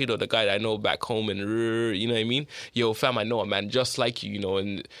just like Cheeto, the guy that I know back home, and you know what I mean? Yo, fam, I know a man just like you, you know,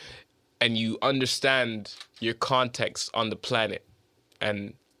 and you understand your context on the planet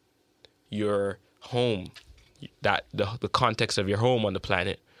and your home, that the context of your home on the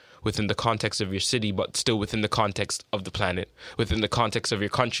planet, within the context of your city, but still within the context of the planet, within the context of your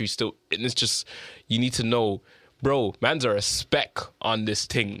country still. And it's just, you need to know, bro, mans are a speck on this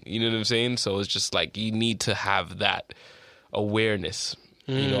thing. You know what I'm saying? So it's just like, you need to have that awareness.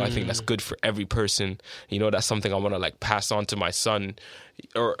 You know, I think that's good for every person. You know, that's something I want to like pass on to my son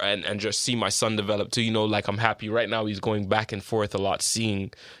and just see my son develop too. You know, like I'm happy right now. He's going back and forth a lot,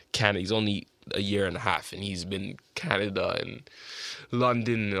 seeing Canada. He's only a year and a half and he's been Canada and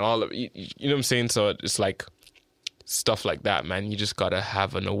London and all of, you know what I'm saying? So it's like stuff like that, man. You just got to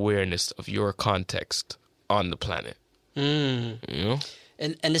have an awareness of your context on the planet. You know?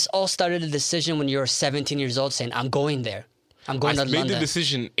 And this all started a decision when you were 17 years old saying, I'm going there. I'm going to London. I made the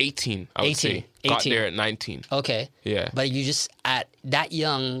decision 18, I would say. Got there at 19. Okay. Yeah. But you just, at that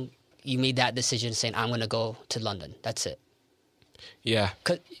young, you made that decision saying, I'm going to go to London. That's it. Yeah.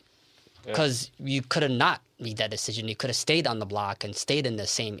 Because you could have not made that decision. You could have stayed on the block and stayed in the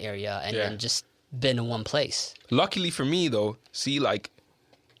same area and just been in one place. Luckily for me, though, see, like,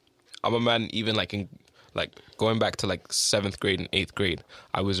 I'm a man even, like, in, like, going back to, like, 7th grade and 8th grade,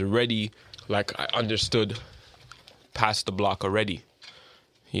 I was already, like, I understood past the block already,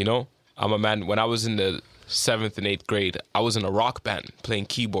 you know? I'm a man, when I was in the 7th and 8th grade, I was in a rock band playing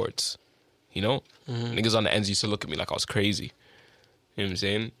keyboards, you know? Niggas on the ends used to look at me like I was crazy. You know what I'm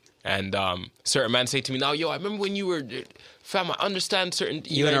saying? And certain man say to me, now, yo, I remember when you were, fam, I understand certain,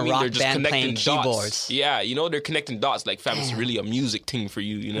 you in a rock they're just band connecting playing dots. Keyboards. Yeah, you know, they're connecting dots. Like, fam, it's really a music thing for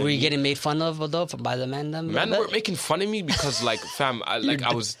you, you know? Were you getting made fun of, though, by the man? Man, were making fun of me because, like, fam,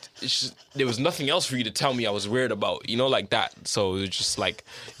 there was nothing else for you to tell me I was weird about, you know, like that. So it was just like,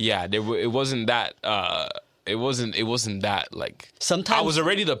 yeah, it wasn't that, it wasn't that, like, sometimes I was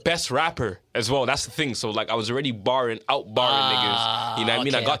already the best rapper as well. That's the thing. So, like, I was already out-barring niggas. You know what I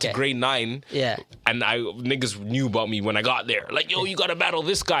mean? I got to grade 9. Yeah. And niggas knew about me when I got there. Like, yo, you got to battle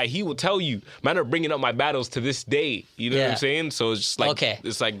this guy. He will tell you. Man are bringing up my battles to this day. You know what I'm saying? So it's just like,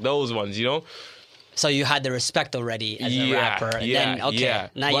 it's like those ones, you know? So you had the respect already as a rapper. And then, now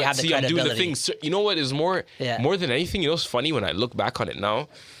but you have the credibility. I'm doing the thing. You know what is more than anything? You know what's funny when I look back on it now?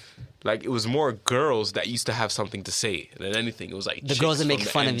 Like, it was more girls that used to have something to say than anything. It was like the girls that make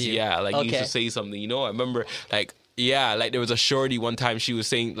fun of you. Yeah, like, you used to say something, you know? I remember, like, like, there was a shorty one time, she was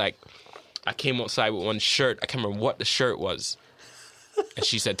saying, like, I came outside with one shirt. I can't remember what the shirt was. And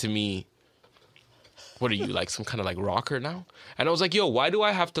she said to me, what are you, like, some kind of, like, rocker now? And I was like, yo, why do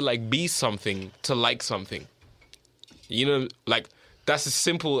I have to, like, be something to like something? You know, like, that's as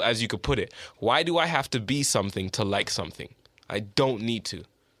simple as you could put it. Why do I have to be something to like something? I don't need to.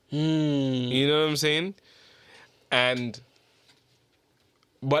 You know what I'm saying?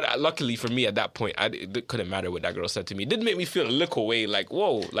 But luckily for me at that point, it couldn't matter what that girl said to me. It did make me feel a little way, like,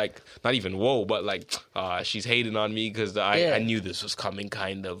 whoa, like, not even whoa, but like, she's hating on me because I knew this was coming,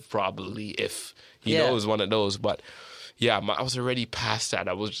 kind of, probably, if, you know, it was one of those. But yeah, I was already past that.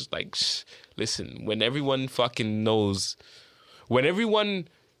 I was just like, listen, when everyone fucking knows, when everyone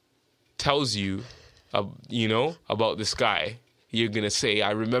tells you, you know, about this guy, you're going to say,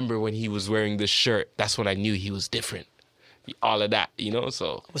 I remember when he was wearing this shirt. That's when I knew he was different. All of that, you know,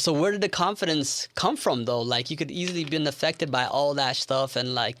 so where did the confidence come from, though? Like, you could easily been affected by all that stuff,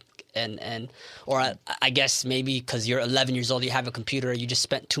 and like, or I guess maybe because you're 11 years old, you have a computer, you just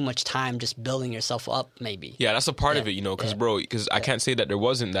spent too much time just building yourself up, maybe. Yeah, that's a part of it, you know, because, I can't say that there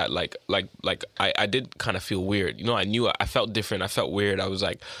wasn't that, like I did kind of feel weird, you know, I felt different, I felt weird, I was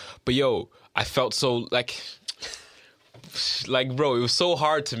like, but yo, I felt so, like, bro, it was so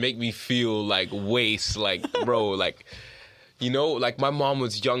hard to make me feel like waste, like, bro, like, you know, like, my mom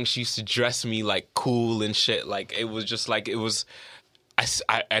was young. She used to dress me, like, cool and shit. Like, it was just, like, it was...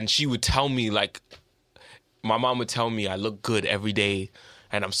 and she would tell me, like... My mom would tell me I look good every day,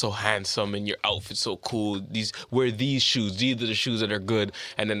 and I'm so handsome, and your outfit's so cool. Wear these shoes. These are the shoes that are good.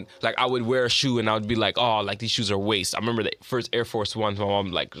 And then, like, I would wear a shoe, and I would be like, oh, like, these shoes are waste. I remember the first Air Force Ones, my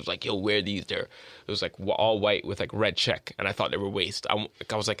mom, like, was like, yo, wear these. It was, like, all white with, like, red check, and I thought they were waste. I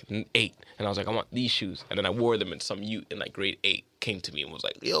was, like, 8, and I was like, I want these shoes. And then I wore them, and some youth in, like, grade 8 came to me and was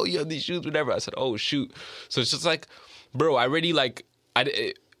like, yo, you have these shoes, whatever. I said, oh, shoot. So it's just, like, bro, I already, like, I don't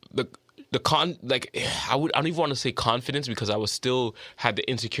even want to say confidence, because I was still had the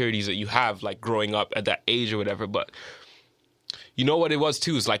insecurities that you have, like, growing up at that age or whatever, but you know what it was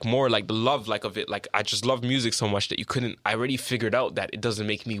too, is like more like the love, like, of it. Like, I just love music so much that I already figured out that it doesn't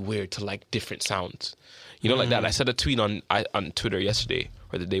make me weird to like different sounds, you know, like that. I said a tweet on Twitter yesterday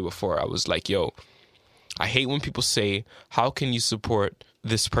or the day before. I was like, yo, I hate when people say, how can you support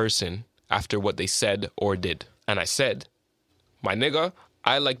this person after what they said or did? And I said, my nigga,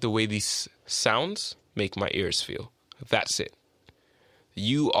 I like the way these sounds make my ears feel. That's it.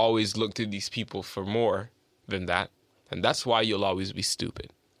 You always look to these people for more than that, and that's why you'll always be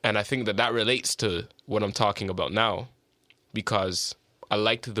stupid. And I think that relates to what I'm talking about now, because I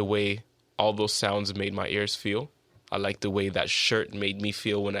liked the way all those sounds made my ears feel. I liked the way that shirt made me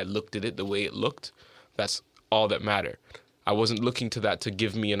feel when I looked at it, the way it looked. That's all that mattered. I wasn't looking to that to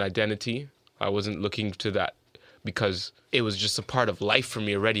give me an identity. I wasn't looking to that because it was just a part of life for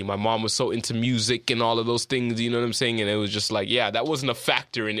me already. My mom was so into music and all of those things, you know what I'm saying? And it was just like, yeah, that wasn't a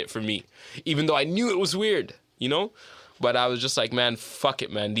factor in it for me, even though I knew it was weird, you know? But I was just like, man, fuck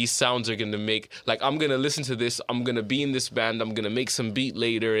it, man. These sounds are going to make, like, I'm going to listen to this. I'm going to be in this band. I'm going to make some beat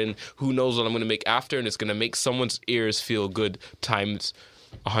later, and who knows what I'm going to make after, and it's going to make someone's ears feel good times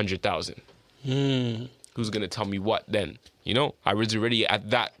 100,000. Who's going to tell me what then? You know, I was already at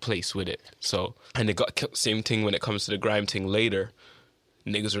that place with it. So, and it got same thing when it comes to the grime thing later.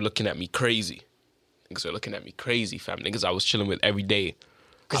 Niggas are looking at me crazy. Fam. Niggas I was chilling with every day.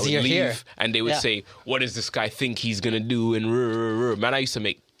 I would leave, here. And they would say, what does this guy think he's going to do? And man, I used to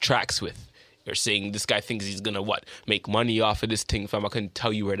make tracks with. They're saying this guy thinks he's going to, make money off of this thing, fam. I couldn't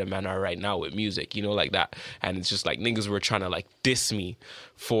tell you where the men are right now with music, you know, like that. And it's just like niggas were trying to, like, diss me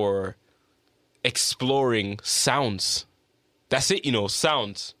for exploring sounds. That's it, you know,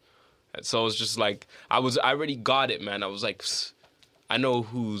 sounds. And so it's just like, I already got it, man. I was like, I know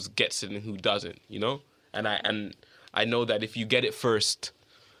who gets it and who doesn't, you know? And I know that if you get it first,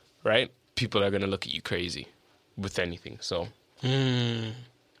 right, people are going to look at you crazy with anything, so.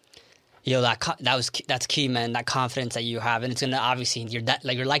 Yo, that's key, man, that confidence that you have. And it's going to, obviously,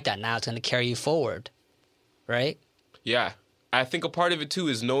 you're like that now. It's going to carry you forward, right? Yeah. I think a part of it, too,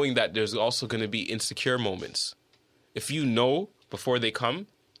 is knowing that there's also going to be insecure moments. If you know before they come,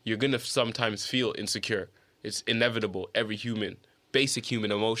 you're going to sometimes feel insecure. It's inevitable. Every human, basic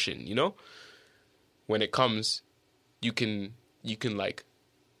human emotion, you know? When it comes, you can like,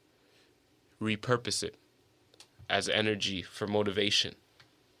 repurpose it as energy for motivation,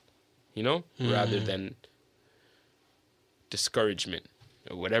 you know? Rather than discouragement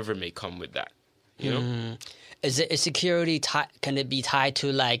or whatever may come with that, you know? Is insecurity, can it be tied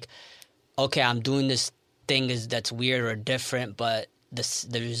to, like, okay, I'm doing this thing that's weird or different, but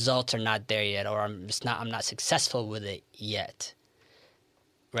the results are not there yet, or I'm not successful with it yet,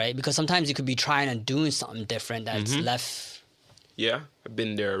 right? Because sometimes you could be trying and doing something different that's left. Yeah, I've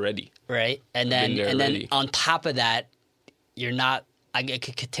been there already. Right, and then on top of that, you're not. It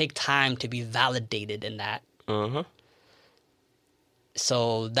could take time to be validated in that.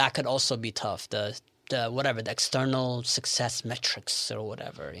 So that could also be tough. The external success metrics or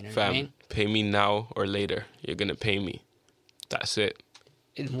whatever, you know what I mean? Pay me now or later. You're going to pay me. That's it.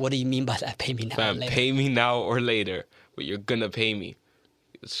 What do you mean by that? Pay me now or later? Pay me now or later, but you're going to pay me.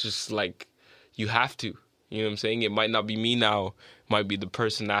 It's just like, you have to. You know what I'm saying? It might not be me now. It might be the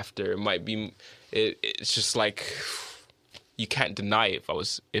person after. It might be, it's just like, you can't deny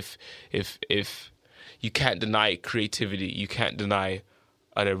if you can't deny creativity. You can't deny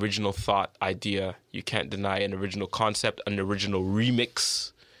an original thought, idea. You can't deny an original concept, an original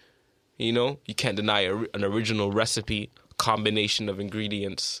remix. You know, you can't deny an original recipe, combination of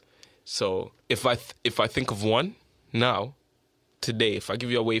ingredients. So if I think of one now, today, if I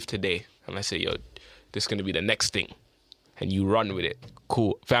give you a wave today and I say, yo, this is going to be the next thing, and you run with it,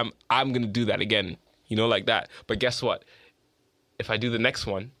 cool. Fam, I'm going to do that again, you know, like that. But guess what? If I do the next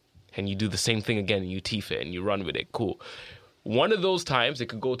one and you do the same thing again and you teeth it and you run with it, cool. One of those times, it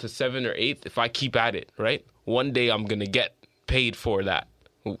could go to 7 or 8 if I keep at it, right? One day I'm going to get paid for that.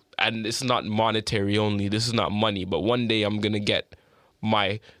 And it's not monetary only. This is not money. But one day I'm going to get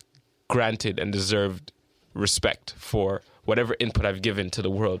my granted and deserved respect for whatever input I've given to the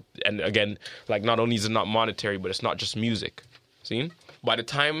world. And again, like, not only is it not monetary, but it's not just music. See? By the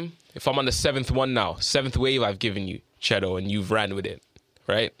time, if I'm on the 7th one now, 7th wave I've given you, Chedo, and you've ran with it,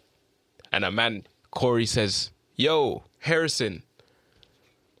 right? And a man, Corey, says, yo, Harrison,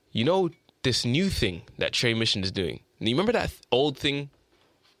 you know this new thing that Tre Mission is doing? And you remember that old thing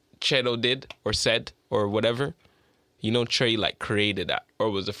Chedo did or said or whatever? You know, Tre like created that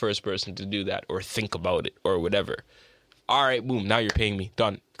or was the first person to do that or think about it or whatever. All right, boom, now you're paying me.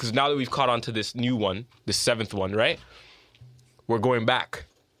 Done. Because now that we've caught on to this new one, this 7th one, right? We're going back.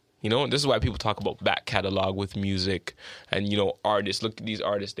 You know, this is why people talk about back catalog with music and, you know, artists. Look at these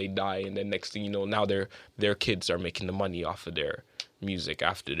artists, they die. And then next thing you know, now their kids are making the money off of their music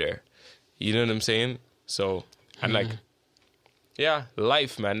after their, you know what I'm saying? So, and like, yeah,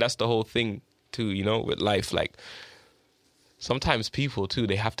 life, man, that's the whole thing too, you know, with life. Like, sometimes people too,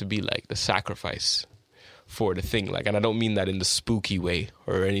 they have to be like the sacrifice for the thing. Like, and I don't mean that in the spooky way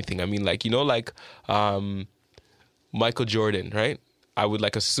or anything. I mean, like, you know, like Michael Jordan, right? I would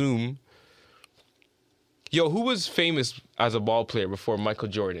like assume, yo, who was famous as a ball player before Michael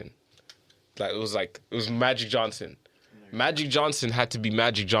Jordan? Like, it was Magic Johnson. Magic Johnson had to be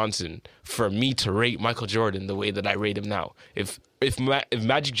Magic Johnson for me to rate Michael Jordan the way that I rate him now. If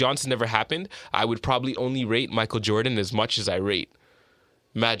Magic Johnson never happened, I would probably only rate Michael Jordan as much as I rate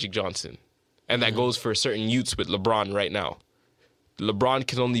Magic Johnson. And that goes for certain youths with LeBron right now. LeBron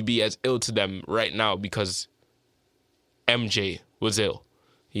can only be as ill to them right now because MJ was ill,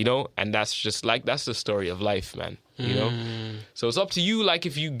 you know? And that's just like, that's the story of life, man, you know? So it's up to you, like,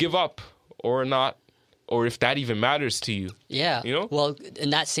 if you give up or not, or if that even matters to you. Yeah. You know? Well,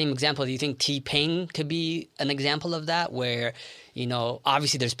 in that same example, do you think T-Pain could be an example of that where, you know,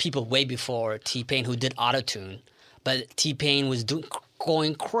 obviously there's people way before T-Pain who did autotune, but T-Pain was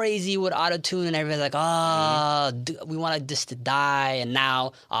going crazy with autotune and everybody's like, we want this to die. And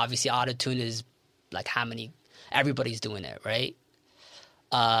now, obviously, autotune is like everybody's doing it, right?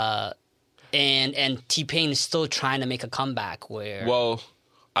 And T-Pain is still trying to make a comeback where... Well,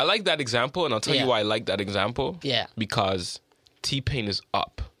 I like that example, and I'll tell you why I like that example. Yeah. Because T-Pain is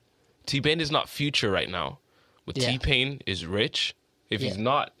up. T-Pain is not Future right now. But T-Pain is rich. If he's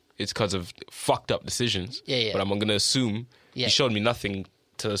not, it's because of fucked up decisions. But I'm going to assume... He showed me nothing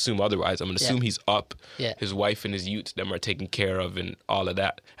to assume otherwise. I'm going to assume he's up. His wife and his youth, them are taken care of and all of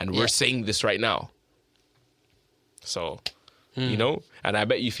that. And we're saying this right now. So, you know? And I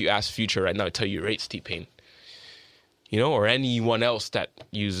bet you if you ask Future right now, he'll tell you rates T-Pain. You know? Or anyone else that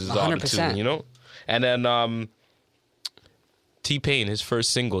uses autotune, you know? And then T-Pain, his first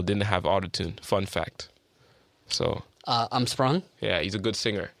single, didn't have autotune. Fun fact. So... I'm Sprung? Yeah, he's a good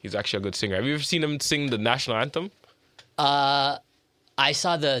singer. He's actually a good singer. Have you ever seen him sing the national anthem? I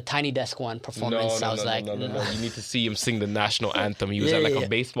saw the Tiny Desk one performance. No. You need to see him sing the national anthem. He was at like a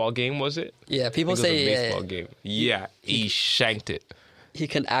baseball game, was it? Yeah, people say it was a baseball game. Yeah, he shanked it. He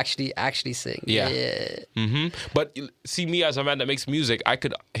can actually sing. Yeah. Mm-hmm. But see, me as a man that makes music, I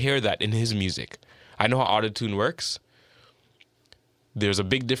could hear that in his music. I know how autotune works. There's a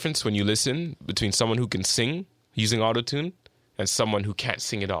big difference when you listen between someone who can sing using autotune and someone who can't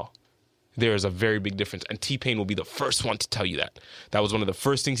sing at all. There is a very big difference. And T-Pain will be the first one to tell you that. That was one of the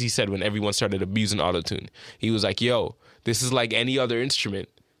first things he said when everyone started abusing autotune. He was like, yo, this is like any other instrument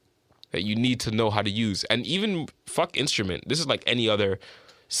that you need to know how to use. And even fuck instrument. This is like any other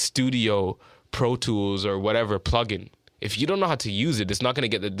studio, Pro Tools or whatever plugin. If you don't know how to use it, it's not going to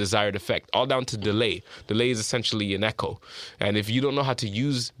get the desired effect. All down to delay. Delay is essentially an echo. And if you don't know how to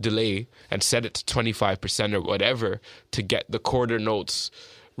use delay and set it to 25% or whatever to get the quarter notes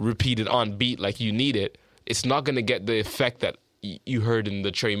repeated on beat like you need it, it's not going to get the effect that you heard in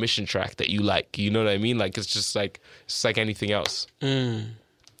the Tre Mission track that you like. You know what I mean? Like, it's just like, it's like anything else. You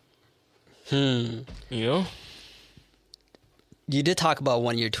know? You did talk about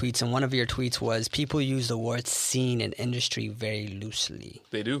one of your tweets, and one of your tweets was people use the word scene and industry very loosely.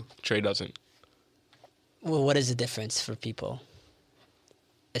 They do. Tre doesn't. Well, what is the difference for people?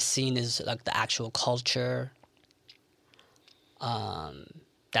 a scene is like the actual culture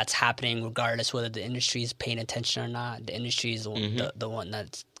that's happening regardless whether the industry is paying attention or not. The industry is the one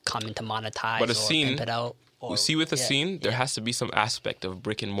that's coming to monetize But a or scene, pimp it out. Or, see, with a scene, there has to be some aspect of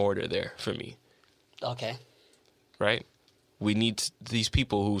brick and mortar there for me. Okay. Right? We need these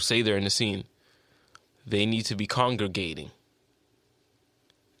people who say they're in the scene. They need to be congregating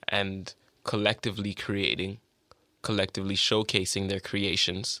and collectively creating, collectively showcasing their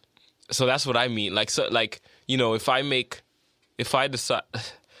creations. So that's what I mean. Like, so, like, you know, if I decide,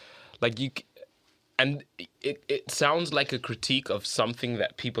 like, you, and it sounds like a critique of something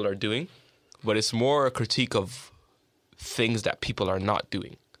that people are doing, but it's more a critique of things that people are not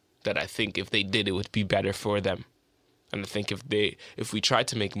doing, that I think if they did, it would be better for them. And I think if we tried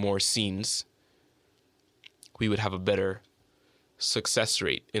to make more scenes, we would have a better success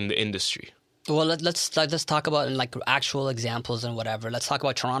rate in the industry. Well, let's talk about like actual examples and whatever. Let's talk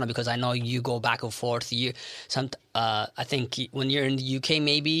about Toronto because I know you go back and forth. I think when you're in the UK,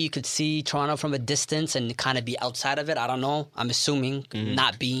 maybe you could see Toronto from a distance and kind of be outside of it. I don't know. I'm assuming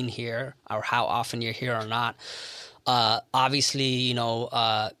not being here or how often you're here or not. Obviously,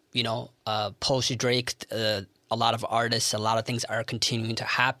 post Drake, a lot of artists, a lot of things are continuing to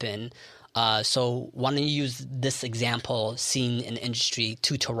happen. So why don't you use this example, seen in the industry,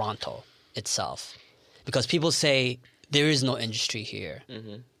 to Toronto itself? Because people say there is no industry here.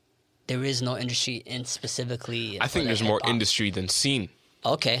 There is no industry in specifically. I think there's more industry than scene.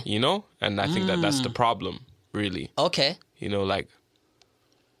 Okay. You know? And I think that's the problem, really. Okay. You know, like,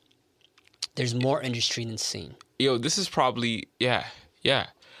 there's more industry than scene. Yo, this is probably, yeah.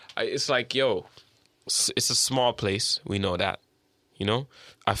 It's like, yo, it's a small place. We know that, you know?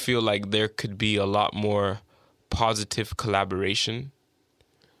 I feel like there could be a lot more positive collaboration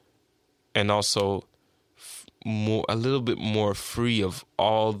and also a little bit more free of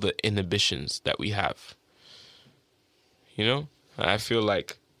all the inhibitions that we have. You know? I feel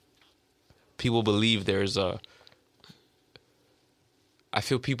like people believe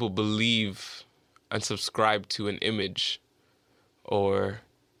people believe and subscribe to an image, or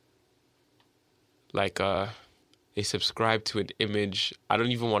like they subscribe to an image. I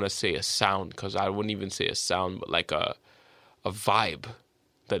don't even want to say a sound, because I wouldn't even say a sound, but like a vibe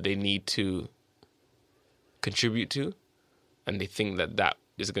that they need to contribute to, and they think that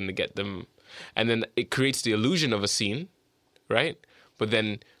is going to get them, and then it creates the illusion of a scene, right? But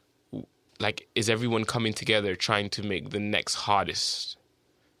then, like, is everyone coming together trying to make the next hottest?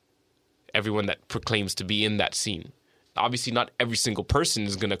 Everyone that proclaims to be in that scene. Obviously, not every single person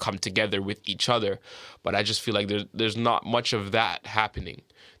is going to come together with each other, but I just feel like there's not much of that happening.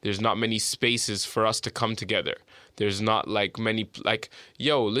 There's not many spaces for us to come together. There's not like many, like,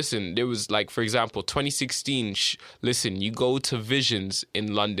 yo, listen, there was like, for example, 2016, listen, you go to Visions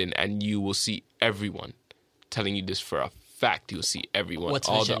in London and you will see everyone. Telling you this for a fact, you'll see everyone. What's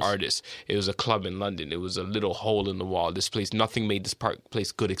all Visions? The artists. It was a club in London. It was a little hole in the wall. This place, nothing made this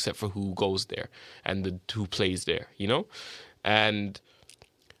place good except for who goes there and who plays there, you know? And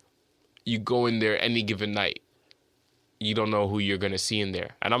you go in there any given night. You don't know who you're going to see in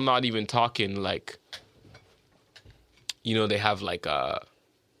there. And I'm not even talking like, you know, they have like a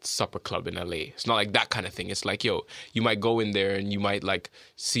supper club in LA. It's not like that kind of thing. It's like, yo, you might go in there and you might like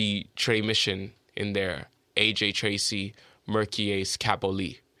see Tre Mission in there, AJ Tracy, Murky Ace, Capo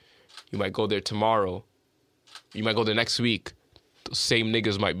Lee. You might go there tomorrow. You might go there next week. Those same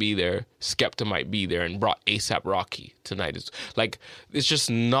niggas might be there. Skepta might be there and brought ASAP Rocky tonight. It's like, it's just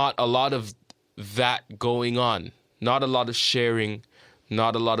not a lot of that going on. Not a lot of sharing.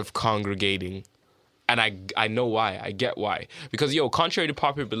 Not a lot of congregating. And I know why. I get why. Because, yo, contrary to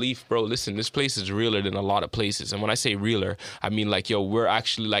popular belief, bro, listen, this place is realer than a lot of places. And when I say realer, I mean, like, yo, we're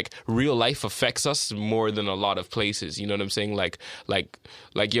actually, like, real life affects us more than a lot of places. You know what I'm saying? Like,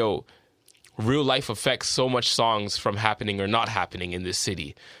 yo, real life affects so much songs from happening or not happening in this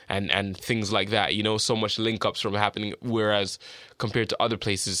city. And things like that, you know, so much link-ups from happening. Whereas compared to other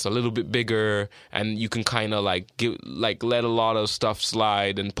places, it's a little bit bigger and you can kind of, like, let a lot of stuff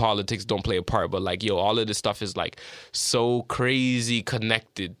slide and politics don't play a part. But, like, yo, all of this stuff is, like, so crazy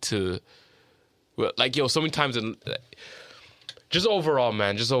connected to, like, yo, so many times just overall,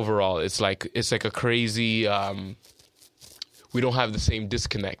 man, it's like a crazy, we don't have the same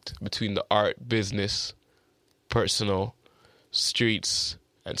disconnect between the art, business, personal, streets,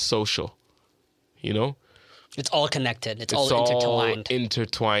 and social, you know? It's all connected. It's all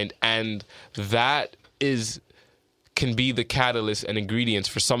intertwined. And that can be the catalyst and ingredients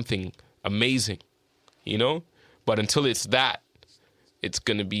for something amazing, you know? But until it's that, it's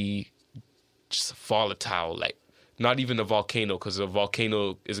going to be just volatile, like not even a volcano, because a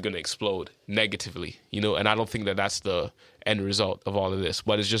volcano is going to explode negatively, you know, and I don't think that that's the end result of all of this.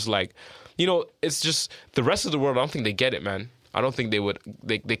 But it's just like, you know, it's just the rest of the world, I don't think they get it, man. I don't think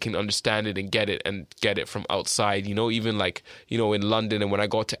they can understand it and get it from outside, you know, even like, you know, in London, and when I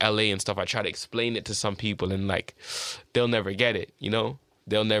go to LA and stuff, I try to explain it to some people and like, they'll never get it, you know,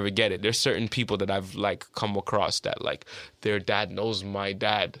 they'll never get it. There's certain people that I've like come across that like their dad knows my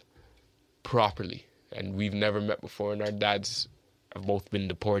dad properly and we've never met before, and our dads have both been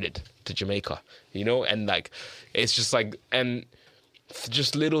deported to Jamaica, you know, and like, it's just like, and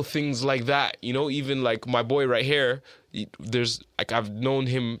just little things like that, you know, even like my boy right here, there's like, I've known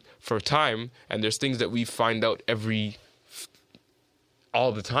him for a time, and there's things that we find out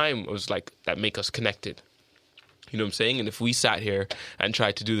all the time was like that make us connected, you know what I'm saying? And if we sat here and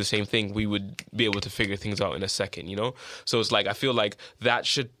tried to do the same thing, we would be able to figure things out in a second, you know? So it's like, I feel like that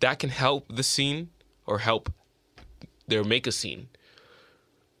can help the scene, or help there make a scene,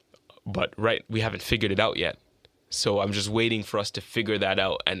 but right, we haven't figured it out yet. So I'm just waiting for us to figure that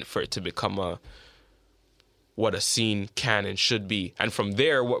out, and for it to become what a scene can and should be. And from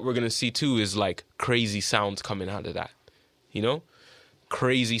there, what we're going to see too is like crazy sounds coming out of that, you know?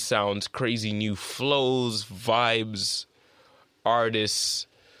 Crazy sounds, crazy new flows, vibes, artists,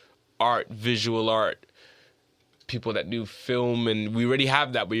 art, visual art, people that do film, and we already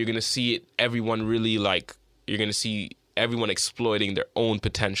have that, but you're going to see it, everyone really like, you're going to see everyone exploiting their own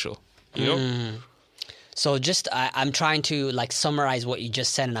potential, you know? So just, I'm trying to like summarize what you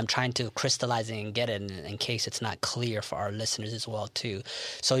just said, and I'm trying to crystallize it and get it in case it's not clear for our listeners as well too.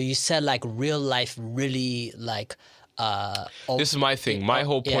 So you said like real life really like... this is my thing. My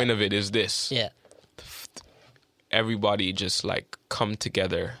whole point of it is this. Yeah. Everybody just like come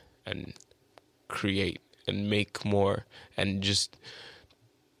together and create and make more, and just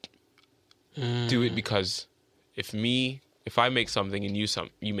do it, because if I make something and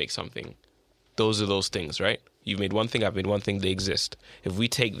you make something, those are those things, right? You've made one thing, I've made one thing, they exist. If we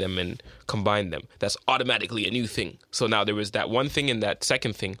take them and combine them, that's automatically a new thing. So now there was that one thing and that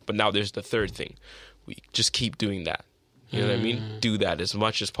second thing, but now there's the third thing. We just keep doing that. You know what I mean? Do that as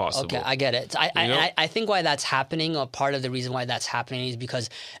much as possible. Okay, I get it. I think why that's happening, or part of the reason why that's happening, is because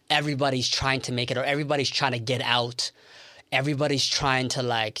everybody's trying to make it, or everybody's trying to get out. Everybody's trying to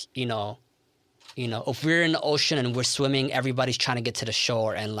like, you know, if we're in the ocean and we're swimming, everybody's trying to get to the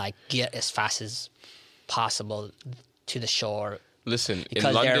shore and like get as fast as possible to the shore. Listen,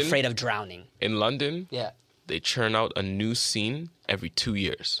 because they're afraid of drowning. In London, yeah, they churn out a new scene every 2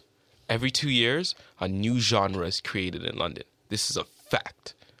 years. Every 2 years, a new genre is created in London. This is a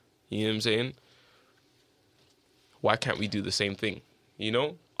fact. You know what I'm saying? Why can't we do the same thing? You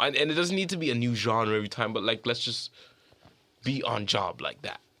know? And it doesn't need to be a new genre every time, but like, let's just be on job like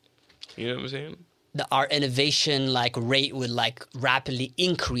that. You know what I'm saying? Our innovation like rate would like rapidly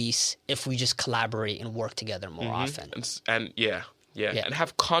increase if we just collaborate and work together more often. And yeah. And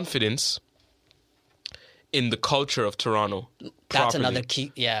have confidence in the culture of Toronto. That's another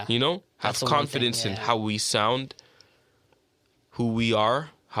key, yeah. You know? Have confidence in how we sound, who we are,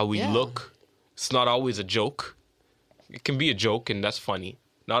 how we look. It's not always a joke. It can be a joke, and that's funny.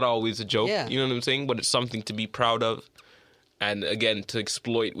 Not always a joke, you know what I'm saying? But it's something to be proud of. And again, to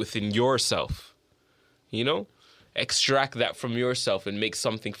exploit within yourself. You know? Extract that from yourself and make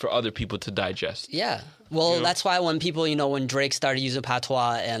something for other people to digest. Yeah. Well, that's why when people, when Drake started using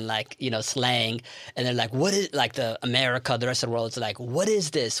patois and like, slang, and they're like, what is, like the rest of the world is like, what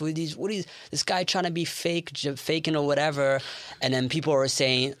is this? What is this guy trying to be faking or whatever? And then people are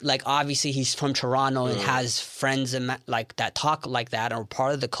saying, like, obviously he's from Toronto and has friends and like that talk like that, or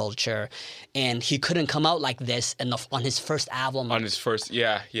part of the culture, and he couldn't come out like this on his first album. On his first,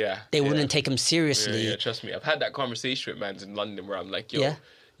 they wouldn't take him seriously. Yeah, trust me. I've had that conversation with mans in London where I'm like, yo,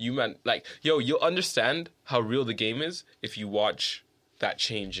 you'll understand how real the game is if you watch that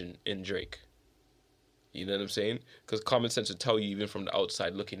change in Drake. You know what I'm saying? Because common sense would tell you, even from the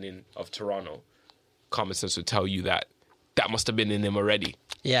outside looking in of Toronto, common sense would tell you that must have been in him already.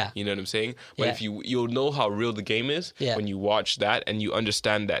 Yeah. You know what I'm saying? But if you'll know how real the game is when you watch that, and you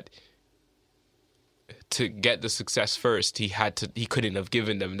understand that to get the success first, he couldn't have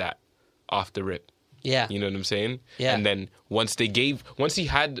given them that off the rip. Yeah. You know what I'm saying? Yeah. And then once he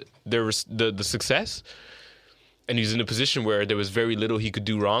had the success, and he's in a position where there was very little he could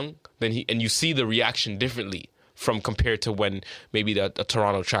do wrong, then you see the reaction differently from compared to when maybe a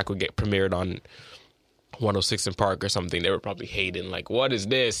Toronto track would get premiered on 106 in Park or something. They were probably hating, like, what is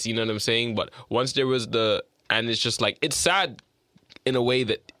this? You know what I'm saying? But once there was and it's just like, it's sad in a way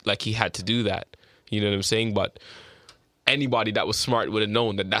that like he had to do that. You know what I'm saying? But anybody that was smart would have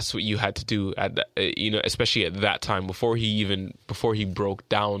known that that's what you had to do at that, especially at that time before he broke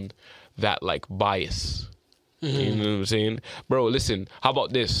down that like bias. You know what I'm saying? Bro, listen, how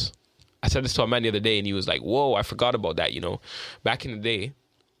about this? I said this to a man the other day and he was like, whoa, I forgot about that, Back in the day,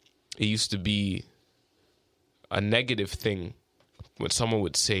 it used to be a negative thing when someone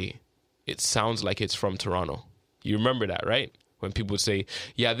would say, it sounds like it's from Toronto. You remember that, right? When people would say,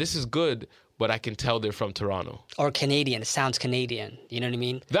 yeah, this is good, but I can tell they're from Toronto. Or Canadian. It sounds Canadian. You know what I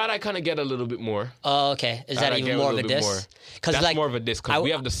mean? That I kind of get a little bit more. Oh, okay. Is that even more of a diss? That's like, more of a diss because we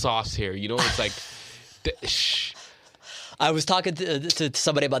have the sauce here. It's like... I was talking to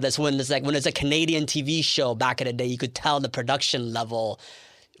somebody about this when it's a Canadian TV show back in the day, you could tell the production level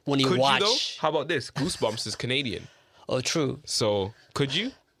when you watch. Could you though? How about this? Goosebumps is Canadian. Oh, true. So could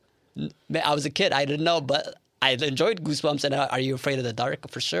you? Man, I was a kid. I didn't know, but I enjoyed Goosebumps and Are You Afraid of the Dark?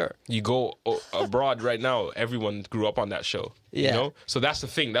 For sure. You go abroad right now, everyone grew up on that show. Yeah. So that's the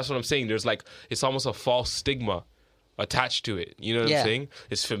thing. That's what I'm saying. There's like, it's almost a false stigma attached to it. You know what I'm saying?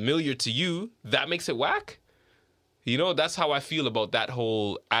 It's familiar to you. That makes it whack. That's how I feel about that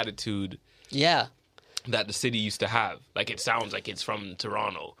whole attitude. Yeah. That the city used to have. Like, it sounds like it's from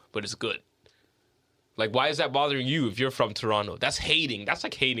Toronto, but it's good. Like, why is that bothering you if you're from Toronto? That's hating. That's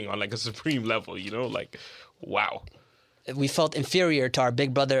like hating on like a supreme level, Like, wow. We felt inferior to our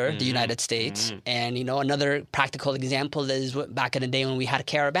big brother, the United States. And, another practical example is back in the day when we had a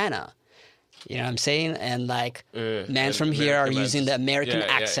Caravana. You know what I'm saying? And like, men from here are using the American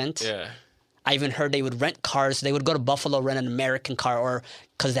accent. Yeah. I even heard they would rent cars. They would go to Buffalo, rent an American car, or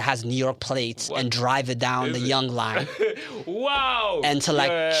because it has New York plates, and drive it down the Young Line. Wow! And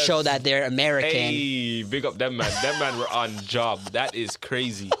to show that they're American. Hey, big up them man. Them man were on job. That is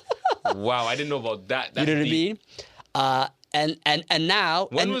crazy. Wow, I didn't know about that. You know what I mean? And now.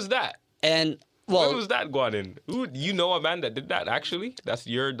 When was that? And. Well, when was that going in? Ooh, you know a man that did that, actually? That's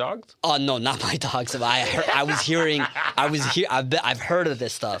your dogs? Oh, no, not my dogs. I've heard of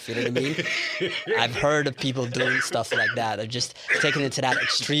this stuff, you know what I mean? I've heard of people doing stuff like that. They're just taking it to that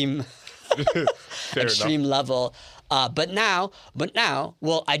extreme level. But now,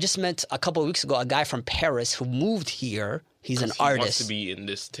 well, I just met a couple of weeks ago a guy from Paris who moved here. He's an artist. He wants to be in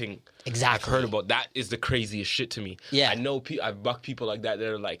this thing. Exactly. I've heard about that. Is the craziest shit to me. Yeah. I know I've bucked people like that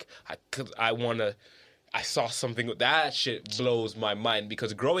are like, I saw something. That shit blows my mind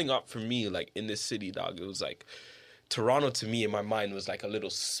because growing up for me, like in this city, dog, it was like Toronto to me in my mind was like a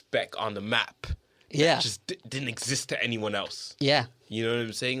little speck on the map. Yeah. That just didn't exist to anyone else. Yeah. You know what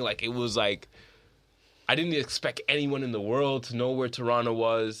I'm saying? Like it was like, I didn't expect anyone in the world to know where Toronto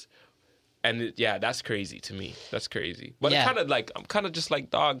was. And that's crazy to me. That's crazy. But I'm kind of just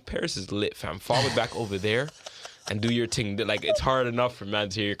like, dog, Paris is lit, fam. Follow back over there and do your thing. Like, it's hard enough for man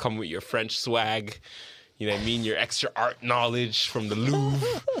to hear you come with your French swag. You know what I mean? Your extra art knowledge from the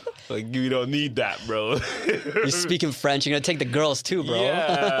Louvre. Like, you don't need that, bro. You're speaking French. You're going to take the girls too, bro.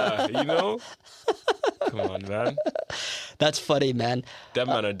 Yeah, Come on, man. That's funny, man. That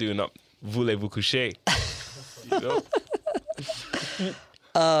man are doing up, voulez-vous coucher?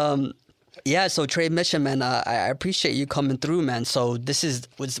 Yeah, so Tre Mission, man, I appreciate you coming through, man. So this is,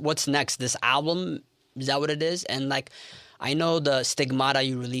 what's next? This album, is that what it is? And like, I know the Stigmata,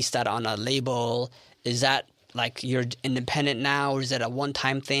 you released that on a label. Is that like you're independent now, or is it a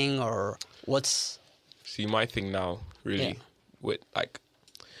one-time thing, or what's... See, my thing now, really, with like,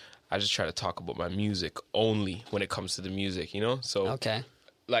 I just try to talk about my music only when it comes to the music, So, okay.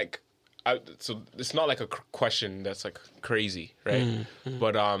 Like, so it's not like a question that's like crazy, right? Mm-hmm.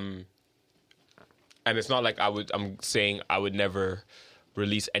 But, and it's not like I'm saying I would never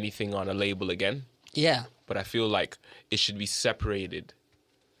release anything on a label again. Yeah. But I feel like it should be separated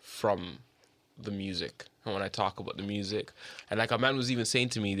from the music. And when I talk about the music, and like a man was even saying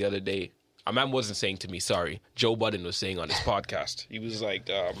to me the other day, a man wasn't saying to me, sorry, Joe Budden was saying on his podcast, he was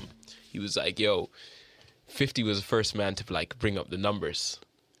like, yo, 50 was the first man to like bring up the numbers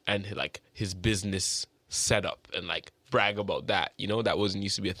and like his business setup and like brag about that, that wasn't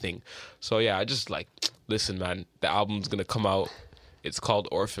used to be a thing. So yeah, I just like, listen, man, the album's gonna come out. It's called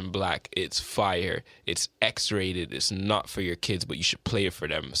Orphan Black. It's fire. It's X-rated. It's not for your kids, but you should play it for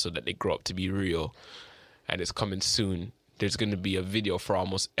them so that they grow up to be real. And it's coming soon. There's gonna be a video for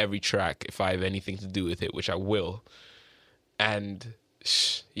almost every track if I have anything to do with it, which I will. And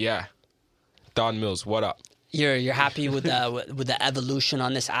yeah, Don Mills, what up? You're happy with the evolution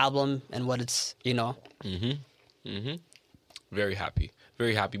on this album and what it's, Mm-hmm. Mm-hmm. Very happy.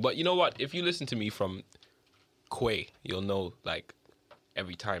 Very happy. But you know what? If you listen to me from Quay, you'll know, like,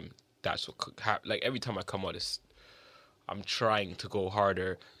 every time that's what like, every time I come out, I'm trying to go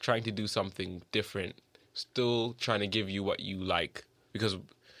harder, trying to do something different, still trying to give you what you like, because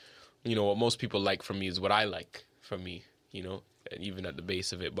you know what most people like from me is what I like from me, you know, and even at the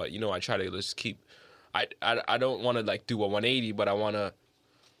base of it. But you know, I try to just keep. I don't want to like do a 180, but I want to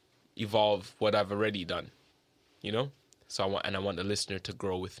evolve what I've already done, you know. So I want the listener to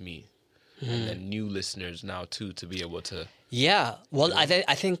grow with me, and then new listeners now too to be able to. Yeah, well, you know?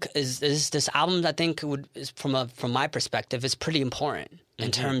 I think is this album. I think is from my perspective, is pretty important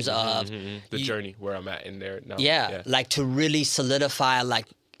in terms of the journey where I'm at in there now. Yeah, like to really solidify, like,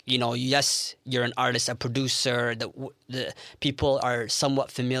 you know, yes, you're an artist, a producer. The people are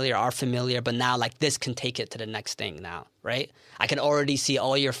familiar, but now like this can take it to the next thing now, right? I can already see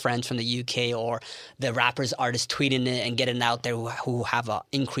all your friends from the UK or the rappers, artists tweeting it and getting it out there who have an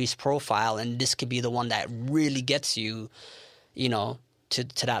increased profile, and this could be the one that really gets you, you know,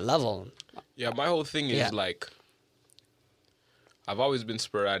 to that level. Yeah, my whole thing is like, I've always been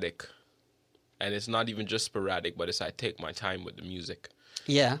sporadic, and it's not even just sporadic, but it's I take my time with the music.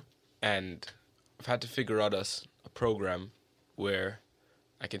 Yeah. And I've had to figure out a program where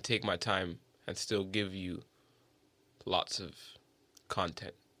I can take my time and still give you lots of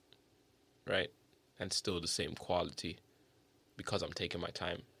content, right? And still the same quality because I'm taking my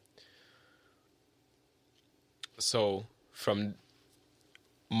time. So from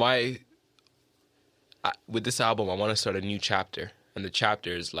with this album, I want to start a new chapter. And the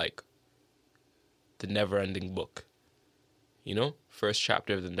chapter is like the never-ending book. You know? First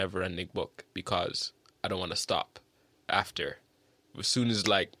chapter of the never-ending book, because I don't want to stop after. As soon as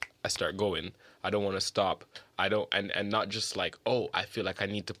like I start going, I don't want to stop. I don't, and not just like, oh, I feel like I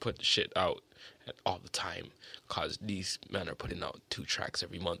need to put shit out all the time because these men are putting out 2 tracks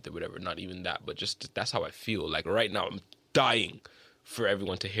every month or whatever. Not even that, but just that's how I feel. Like right now, I'm dying for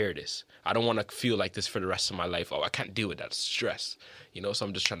everyone to hear this. I don't want to feel like this for the rest of my life. Oh, I can't deal with that stress, you know. So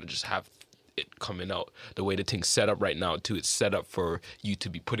I'm just trying to just have it coming out the way the thing's set up right now too. It's set up for you to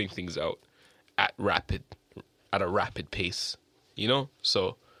be putting things out at a rapid pace, you know.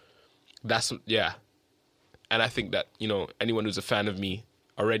 So that's and I think that, you know, anyone who's a fan of me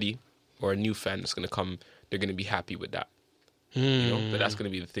already or a new fan is gonna come, they're gonna be happy with that, you know. But that's gonna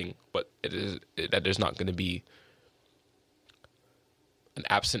be the thing. But that there's not gonna be an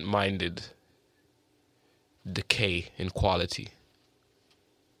absent-minded decay in quality.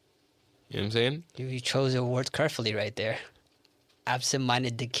 You know what I'm saying? You chose your words carefully right there.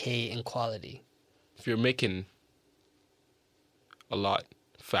 Absent-minded decay in quality. If you're making a lot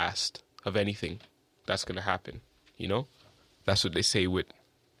fast of anything, that's going to happen, you know? That's what they say with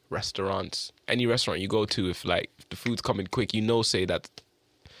restaurants. Any restaurant you go to, if like the food's coming quick, say that.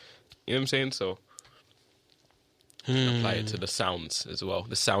 You know what I'm saying? So apply it to the sounds as well.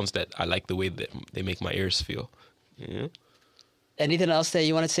 The sounds that I like the way that they make my ears feel. You know? Anything else that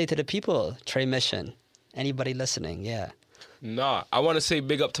you want to say to the people, Tre Mission? Anybody listening? Yeah. Nah, I want to say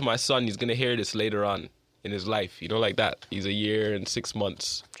big up to my son. He's going to hear this later on in his life. You know, like that. He's 1 year and 6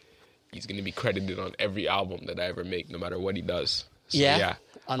 months. He's going to be credited on every album that I ever make, no matter what he does. So, yeah.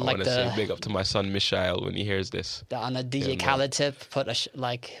 I want to say big up to my son, Mishael, when he hears this. On a DJ Khaled tip,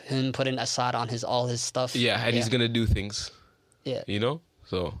 him putting Assad on all his stuff. Yeah, and he's going to do things. Yeah. You know?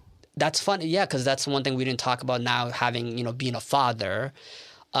 So... That's funny, yeah, because that's one thing we didn't talk about now, having, you know, being a father.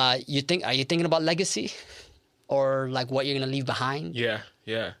 Are you thinking about legacy? Or, like, what you're going to leave behind? Yeah.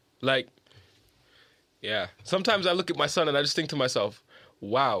 Like, yeah. Sometimes I look at my son and I just think to myself,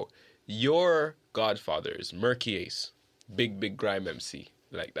 wow, your godfather is Murky Ace, big grime MC.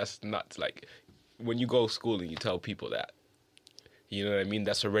 Like, that's nuts. Like, when you go to school and you tell people that, you know what I mean?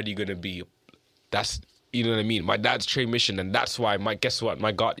 That's already going to be, you know what I mean? My dad's Tre Mission, and that's why guess what?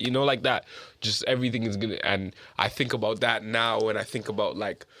 My God, you know, like that. Just everything is gonna, and I think about that now, and I think about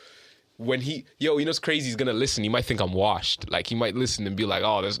like when you know what's crazy? He's gonna listen. He might think I'm washed. Like he might listen and be like,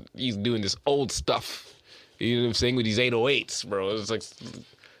 oh, he's doing this old stuff. You know what I'm saying? With these 808s, bro. It's like,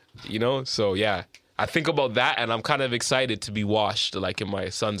 you know. So yeah, I think about that, and I'm kind of excited to be washed, like in my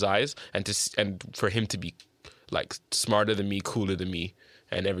son's eyes, and for him to be like smarter than me, cooler than me,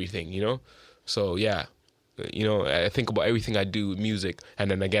 and everything. You know. So yeah. You know, I think about everything I do with music, and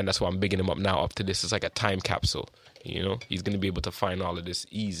then again, that's why I'm bigging him up now. Up to this, it's like a time capsule. You know, he's gonna be able to find all of this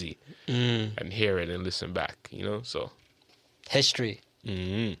easy and hear it and listen back. You know, so history.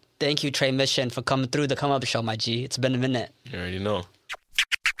 Thank you, Tre Mission, for coming through the Come Up Show, my G. It's been a minute. You already know.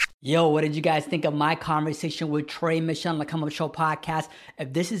 Yo, what did you guys think of my conversation with Tre Mission on the Come Up Show podcast?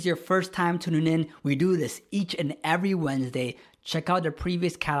 If this is your first time tuning in, we do this each and every Wednesday. Check out the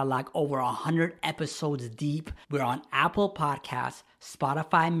previous catalog, over 100 episodes deep. We're on Apple Podcasts,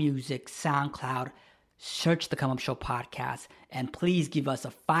 Spotify Music, SoundCloud, search the Come Up Show podcast, and please give us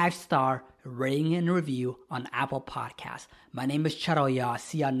a 5-star rating and review on Apple Podcasts. My name is Charo, y'all.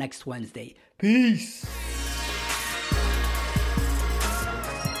 See y'all next Wednesday. Peace.